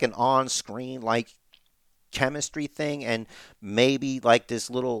have, like, an on-screen, like, chemistry thing, and maybe, like, this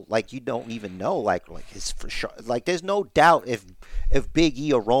little, like, you don't even know, like his for sure. Like, there's no doubt if Big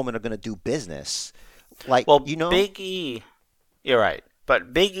E or Roman are going to do business. Like, well, Big E, you're right.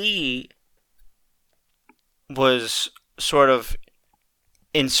 But Big E was sort of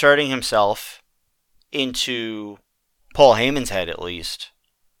inserting himself into Paul Heyman's head, at least,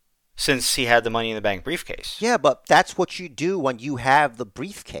 since he had the Money in the Bank briefcase. Yeah, but that's what you do when you have the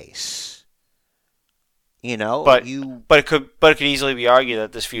briefcase. But it could easily be argued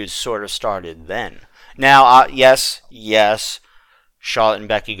that this feud sort of started then. Now, yes, Charlotte and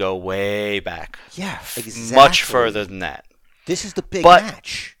Becky go way back. Yeah, exactly. Much further than that. This is the big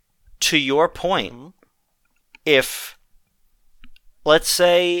match. To your point, if, let's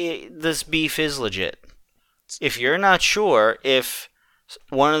say this beef is legit, if you're not sure if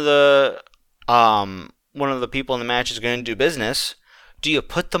one of the people in the match is going to do business, do you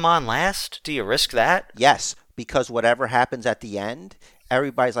put them on last? Do you risk that? Yes, because whatever happens at the end,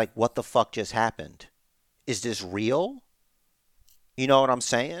 everybody's like, what the fuck just happened? Is this real? You know what I'm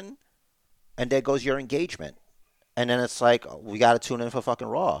saying? And there goes your engagement. And then it's like, we got to tune in for fucking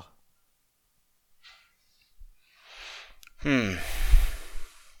Raw.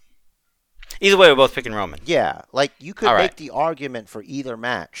 Either way, we're both picking Roman. Yeah, like, you could make the argument for either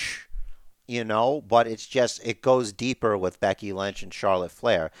match. But it goes deeper with Becky Lynch and Charlotte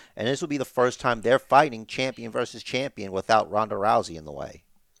Flair. And this will be the first time they're fighting champion versus champion without Ronda Rousey in the way.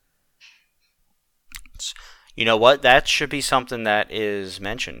 You know what? That should be something that is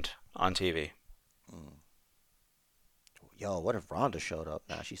mentioned on TV. Yo, what if Ronda showed up?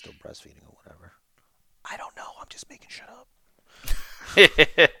 Nah, she's still breastfeeding or whatever. I don't know. I'm just making shit up.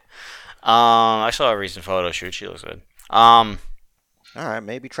 I saw a recent photo shoot. She looks good. All right,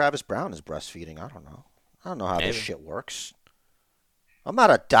 maybe Travis Brown is breastfeeding. I don't know. I don't know how this shit works. I'm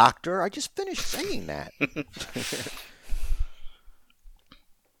not a doctor. I just finished saying that.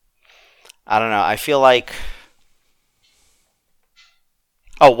 I don't know. I feel like...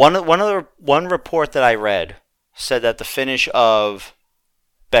 Oh, one report that I read said that the finish of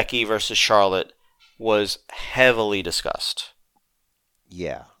Becky versus Charlotte was heavily discussed.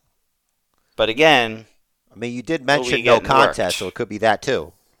 Yeah. But again, I mean, you did mention no contest, so it could be that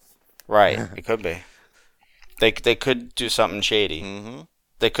too. Right, it could be. They could do something shady. Mm-hmm.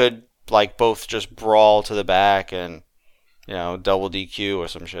 They could like both just brawl to the back and double DQ or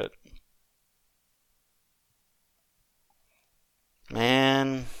some shit.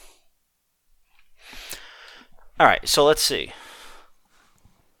 Man. All right, so let's see.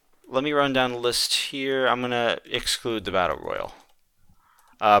 Let me run down the list here. I'm going to exclude the Battle Royal.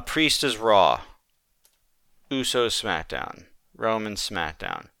 Priest is Raw. Usos SmackDown. Roman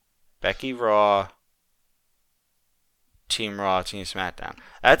SmackDown. Becky Raw. Team Raw, Team SmackDown.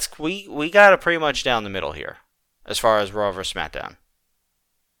 We got it pretty much down the middle here as far as Raw versus SmackDown.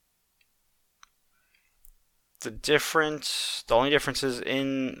 The only difference is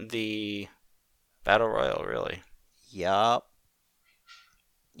in the Battle Royal, really. Yup.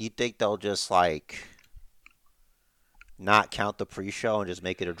 You think they'll just not count the pre-show and just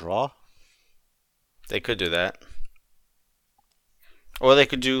make it a draw? They could do that. Or they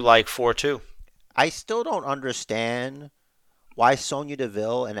could do 4-2. I still don't understand why Sonya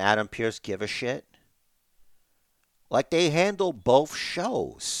Deville and Adam Pearce give a shit. They handle both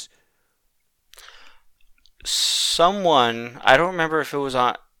shows. Someone, I don't remember if it was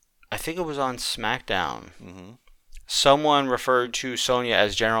on, I think it was on SmackDown. Mm-hmm. Someone referred to Sonya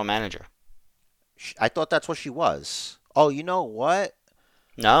as general manager. I thought that's what she was. Oh, you know what?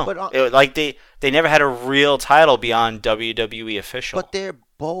 No, but they never had a real title beyond WWE official. But they're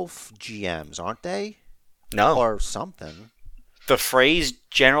both GMs, aren't they? No, or something. The phrase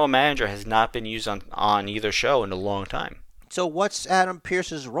general manager has not been used on either show in a long time. So what's Adam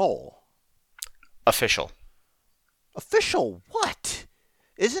Pearce's role? Official. Official what?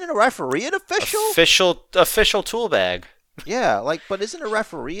 Isn't a referee an official? Official tool bag. Yeah, but isn't a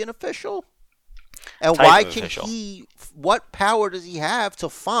referee an official? And Type why of can official. what power does he have to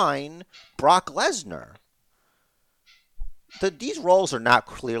fine Brock Lesnar? These roles are not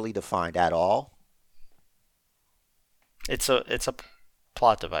clearly defined at all. It's a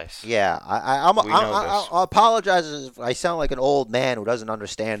plot device. Yeah, I apologize if I sound like an old man who doesn't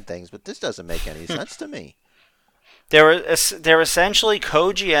understand things, but this doesn't make any sense to me. They're essentially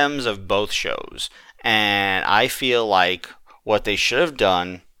co-GMs of both shows, and I feel like what they should have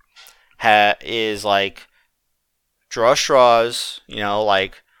done is draw straws, or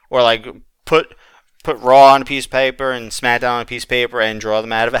put Raw on a piece of paper and SmackDown on a piece of paper and draw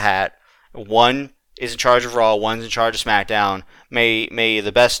them out of a hat. One is in charge of Raw, one's in charge of SmackDown. May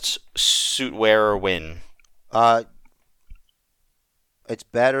the best suit wearer win. It's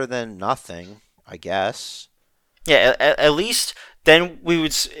better than nothing, I guess. Yeah, at least then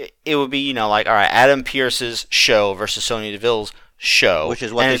it would be all right, Adam Pearce's show versus Sonya Deville's show, which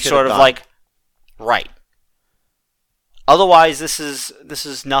is what and they it's should sort have of done. Right. Otherwise, this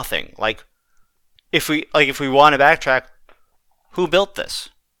is nothing. If we want to backtrack, who built this?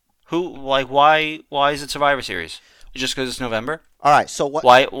 Why is it Survivor Series? Just because it's November? All right. So what?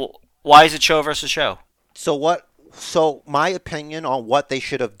 Why is it show versus show? So what? So my opinion on what they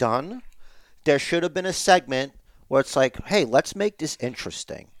should have done, there should have been a segment where it's hey, let's make this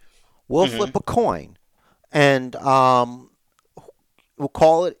interesting. We'll flip a coin, and we'll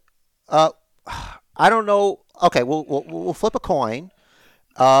call it. I don't know. Okay, we'll flip a coin.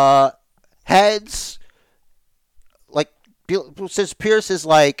 Heads. Since Pierce is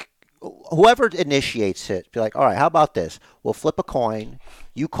whoever initiates it, be all right, how about this? We'll flip a coin.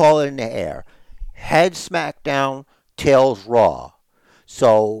 You call it in the air. Heads SmackDown, tails Raw.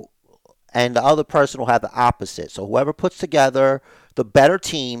 So, and the other person will have the opposite. So whoever puts together the better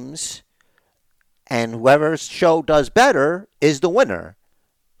teams and whoever's show does better is the winner.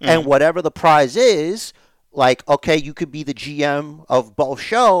 Mm-hmm. And whatever the prize is, okay, you could be the GM of both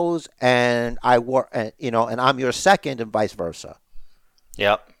shows, and and I'm your second, and vice versa.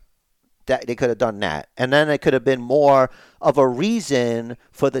 Yep. That they could have done that, and then it could have been more of a reason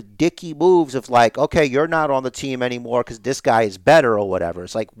for the dicky moves of okay, you're not on the team anymore because this guy is better or whatever.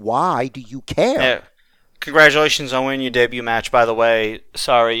 It's why do you care? Yeah. Congratulations on winning your debut match. By the way,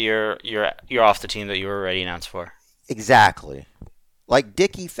 sorry you're off the team that you were already announced for. Exactly,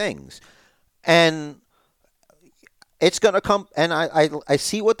 dicky things, and it's going to come, and I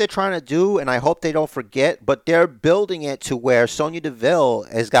see what they're trying to do, and I hope they don't forget, but they're building it to where Sonya Deville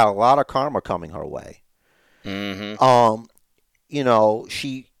has got a lot of karma coming her way. Mm-hmm.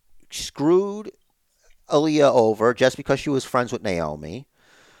 She screwed Aaliyah over just because she was friends with Naomi,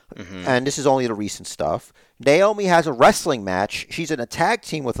 and this is only the recent stuff. Naomi has a wrestling match. She's in a tag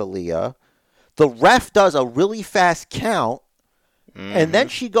team with Aaliyah. The ref does a really fast count, and then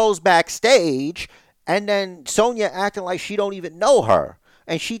she goes backstage, and then Sonya acting like she don't even know her.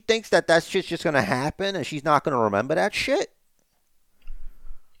 And she thinks that shit's just going to happen, and she's not going to remember that shit.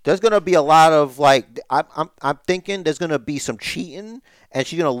 There's going to be a lot of, like, I'm thinking there's going to be some cheating, and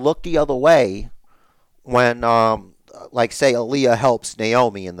she's going to look the other way when, like, say, Aaliyah helps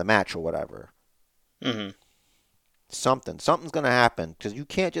Naomi in the match or whatever. Something's going to happen, because you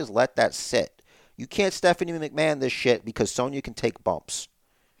can't just let that sit. You can't Stephanie McMahon this shit because Sonya can take bumps.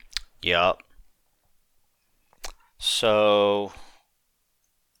 Yup. So,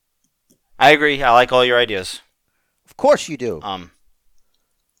 I agree. I like all your ideas. Of course you do.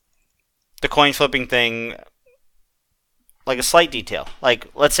 The coin flipping thing, like a slight detail. Like,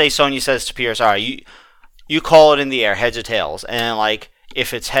 let's say Sonya says to Pierce, all right, you call it in the air, heads or tails. And, like,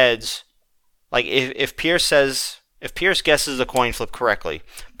 if it's heads, like, if Pierce guesses the coin flip correctly,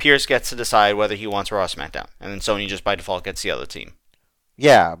 Pierce gets to decide whether he wants Raw or SmackDown. And then Sonya just by default gets the other team.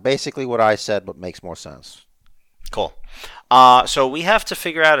 Yeah, basically what I said, but makes more sense. Cool. So we have to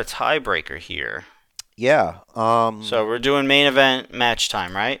figure out a tiebreaker here. Yeah. So we're doing main event match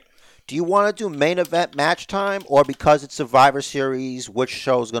time, right? Do you want to do main event match time, or because it's Survivor Series, which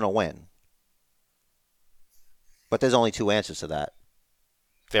show's going to win? But there's only two answers to that.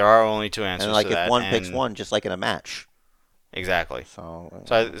 There are only two answers to that. And, like, if one picks one, just like in a match. Exactly.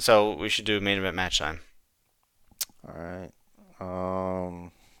 So we should do main event match time. All right.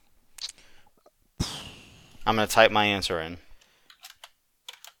 I'm going to type my answer in.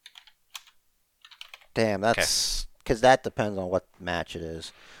 Damn, that's... Because that depends on what match it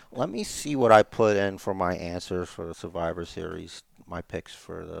is. Let me see what I put in for my answers for the Survivor Series, my picks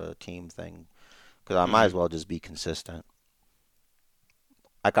for the team thing. Because I might as well just be consistent.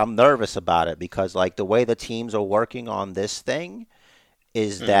 Like, I'm nervous about it because, like, the way the teams are working on this thing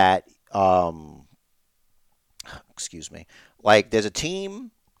is that, excuse me, like, there's a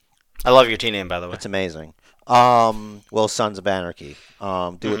team. I love your team name, by the way. It's amazing. Well, Sons of Anarchy.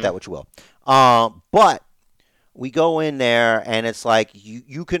 Do with that what you will. But we go in there and it's like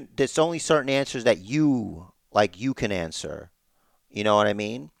you can. There's only certain answers that you can answer. You know what I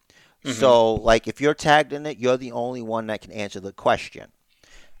mean? So, like, if you're tagged in it, you're the only one that can answer the question.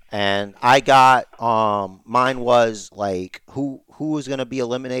 And I got mine was like who was going to be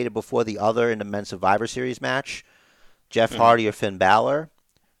eliminated before the other in the men's Survivor Series match, Jeff Hardy or Finn Balor,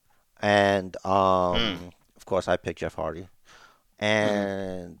 and of course I picked Jeff Hardy,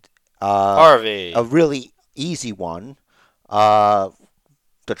 and Harvey, a really easy one, the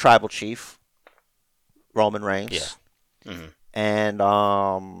Tribal Chief, Roman Reigns, and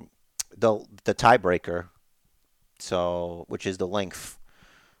the tiebreaker, so which is the length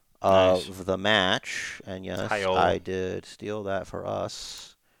of the match, and yes, I did steal that for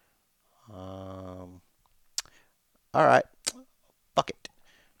us. All right, fuck it.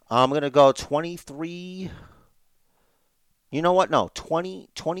 I'm gonna go 23. You know what? No,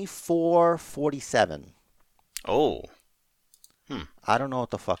 24-47. Oh. I don't know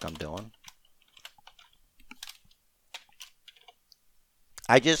what the fuck I'm doing.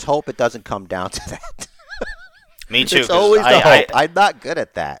 I just hope it doesn't come down to that. Me too. It's always the hope. I'm not good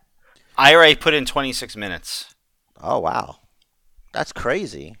at that. I already put in 26 minutes. Oh, wow. That's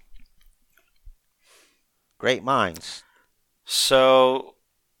crazy. Great minds. So,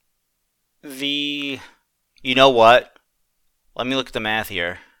 you know what? Let me look at the math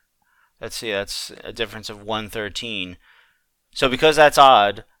here. Let's see, that's a difference of 113. So because that's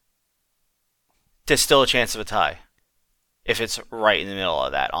odd, there's still a chance of a tie. If it's right in the middle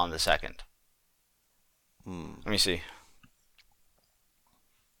of that on the second. Let me see.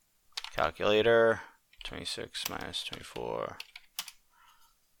 Calculator. 26 minus 24.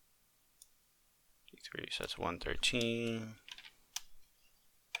 3, so that's 113.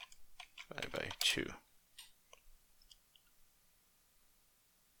 Divided by 2.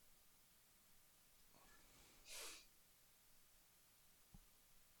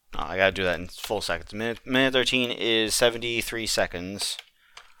 Oh, I gotta do that in full seconds. Minute 13 is 73 seconds.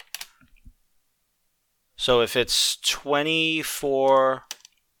 So if it's 24...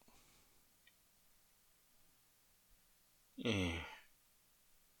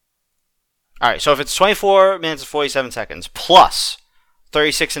 Alright, so if it's 24 minutes and 47 seconds plus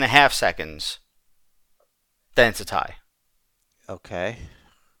 36 and a half seconds, then it's a tie. Okay.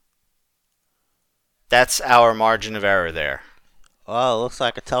 That's our margin of error there. Well, it looks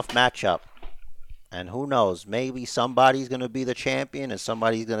like a tough matchup. And who knows, maybe somebody's going to be the champion and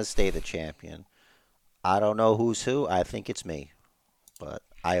somebody's going to stay the champion. I don't know who's who. I think it's me. But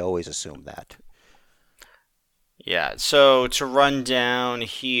I always assume that. Yeah, so to run down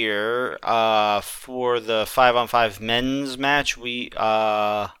here, for the 5-on-5 men's match, we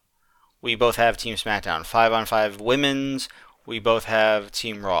both have Team SmackDown. 5-on-5 women's, we both have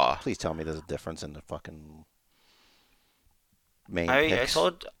Team Raw. Please tell me there's a difference in the fucking main I picks.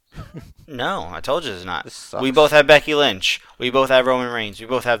 told No, I told you there's not. This sucks. We both have Becky Lynch. We both have Roman Reigns. We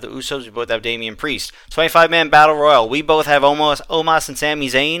both have the Usos. We both have Damian Priest. 25-man Battle Royal. We both have Omos and Sami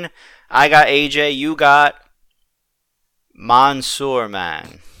Zayn. I got AJ. You got Mansoor,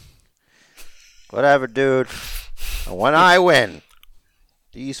 man. Whatever, dude. And when I win,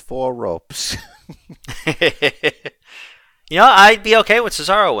 these 4 ropes. I'd be okay with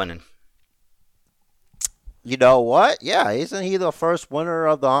Cesaro winning. You know what? Yeah, isn't he the first winner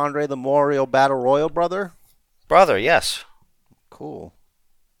of the Andre the Memorial Battle Royal, brother? Brother, yes. Cool.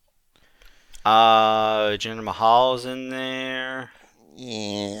 Jinder Mahal's in there.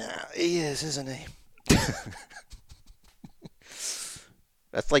 Yeah, he is, isn't he?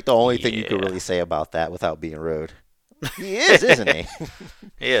 That's like the only thing you could really say about that without being rude. He is, isn't he?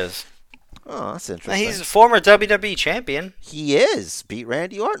 He is. Oh, that's interesting. He's a former WWE champion. He is. Beat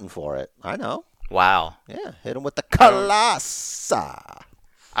Randy Orton for it. I know. Wow. Yeah, hit him with the Colossa.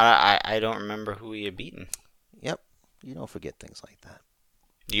 I don't remember who he had beaten. Yep. You don't forget things like that.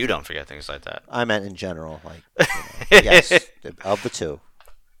 You don't forget things like that. I meant in general. Yes, of the 2.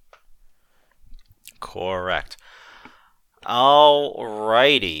 Correct.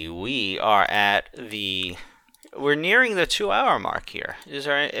 Alrighty, we're nearing the 2-hour mark here.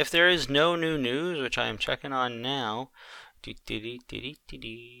 If there is no new news, which I am checking on now. I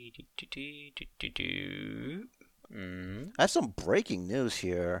have some breaking news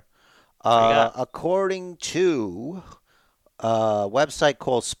here. According to a website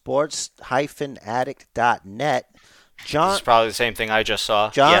called sports-addict.net, This is probably the same thing I just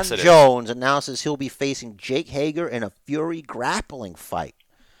saw. John Yes, it Jones announces he'll be facing Jake Hager in a Fury grappling fight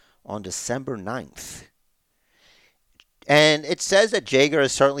on December 9th. And it says that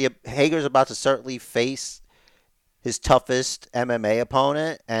Hager's about to certainly face his toughest MMA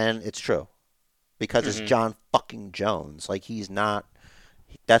opponent, and it's true. Because it's John fucking Jones. Like,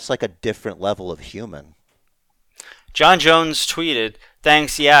 that's like a different level of human. John Jones tweeted,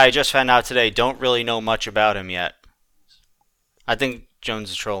 "Thanks, yeah, I just found out today. Don't really know much about him yet." I think Jones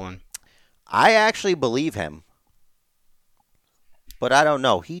is trolling. I actually believe him. But I don't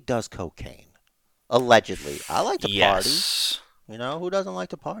know. He does cocaine. Allegedly. I like to party. You know, who doesn't like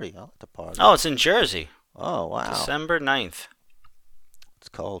to party? I like to party. Oh, it's in Jersey. Oh, wow. December 9th. It's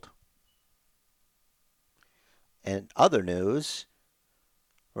cold. And other news,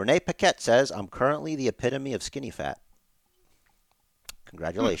 Renee Paquette says, "I'm currently the epitome of skinny fat."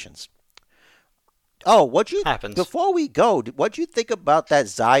 Congratulations. Oh, before we go, what'd you think about that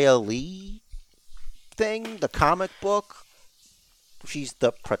Xia Li thing, the comic book? She's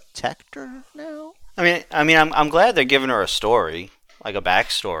the Protector now? I'm glad they're giving her a story, like a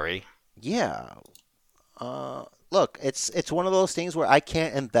backstory. Yeah. Look, it's one of those things where I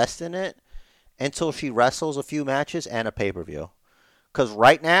can't invest in it until she wrestles a few matches and a pay-per-view. Because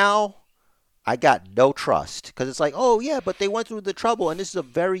right now, I got no trust. Because it's like, oh, yeah, but they went through the trouble, and this is a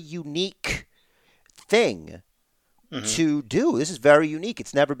very unique thing to do. This is very unique.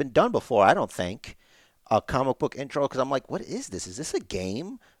 It's never been done before, I don't think. A comic book intro, because I'm like, what is this? Is this a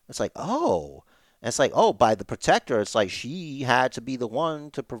game? It's like, oh. And it's like, oh, by the Protector, it's like she had to be the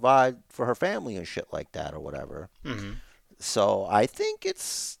one to provide for her family and shit like that or whatever. So I think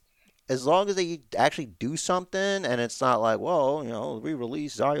it's, as long as they actually do something and it's not like, well,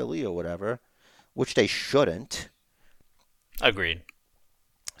 re-release Xia Li or whatever, which they shouldn't. Agreed.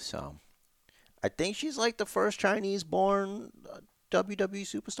 So I think she's like the first Chinese-born WWE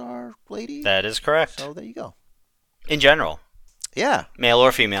superstar lady. That is correct. So there you go. In general. Yeah. Male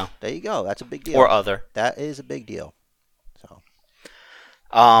or female. There you go. That's a big deal. Or other. That is a big deal. So.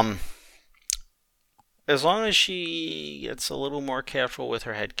 As long as she gets a little more careful with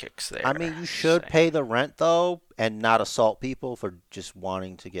her head kicks there. I mean, you should pay the rent, though, and not assault people for just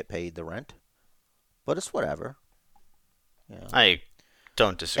wanting to get paid the rent. But it's whatever. Yeah. I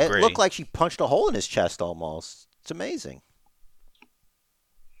don't disagree. It looked like she punched a hole in his chest almost. It's amazing.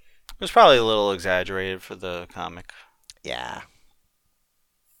 It was probably a little exaggerated for the comic. Yeah.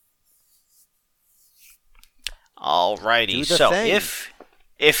 Alrighty, so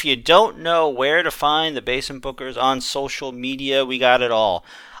if you don't know where to find the Basement Bookers on social media, we got it all.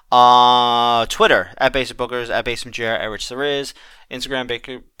 Twitter, at Basement Bookers, at Basement GR, at Rich the Riz.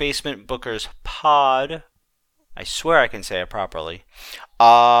 Instagram, Basement Bookers Pod. I swear I can say it properly.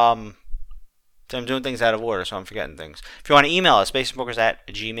 I'm doing things out of order, so I'm forgetting things. If you want to email us,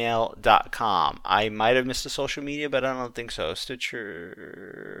 basebookers@gmail.com. I might have missed a social media, but I don't think so.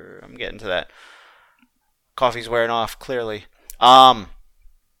 Stitcher. I'm getting to that. Coffee's wearing off, clearly. Damn.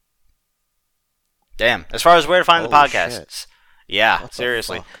 As far as where to find the podcasts. Shit. Yeah, What the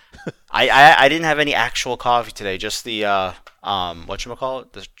seriously. fuck? I didn't have any actual coffee today, just the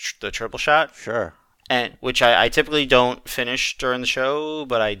whatchamacallit? The triple shot. Sure. And which I typically don't finish during the show,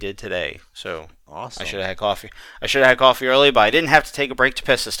 but I did today. So Awesome. I should have had coffee. I should have had coffee early, but I didn't have to take a break to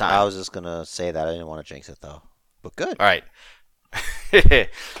piss this time. I was just gonna say that I didn't want to jinx it though, but good. All right.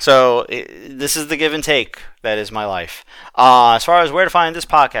 So this is the give and take that is my life. As far as where to find this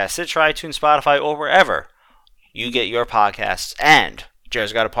podcast, Stitcher, iTunes, Spotify, or wherever you get your podcasts. And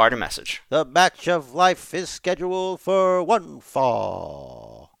Jared's got a party message. The match of life is scheduled for one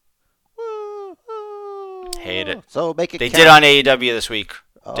fall. Woo-hoo. Hate it. So make it They count. did on AEW this week.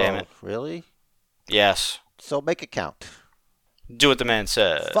 Oh, Damn it. Really? Yes. So make it count. Do what the man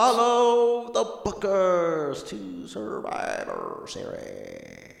says. Follow the Bookers to Survivor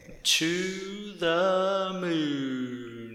Series. To the moon.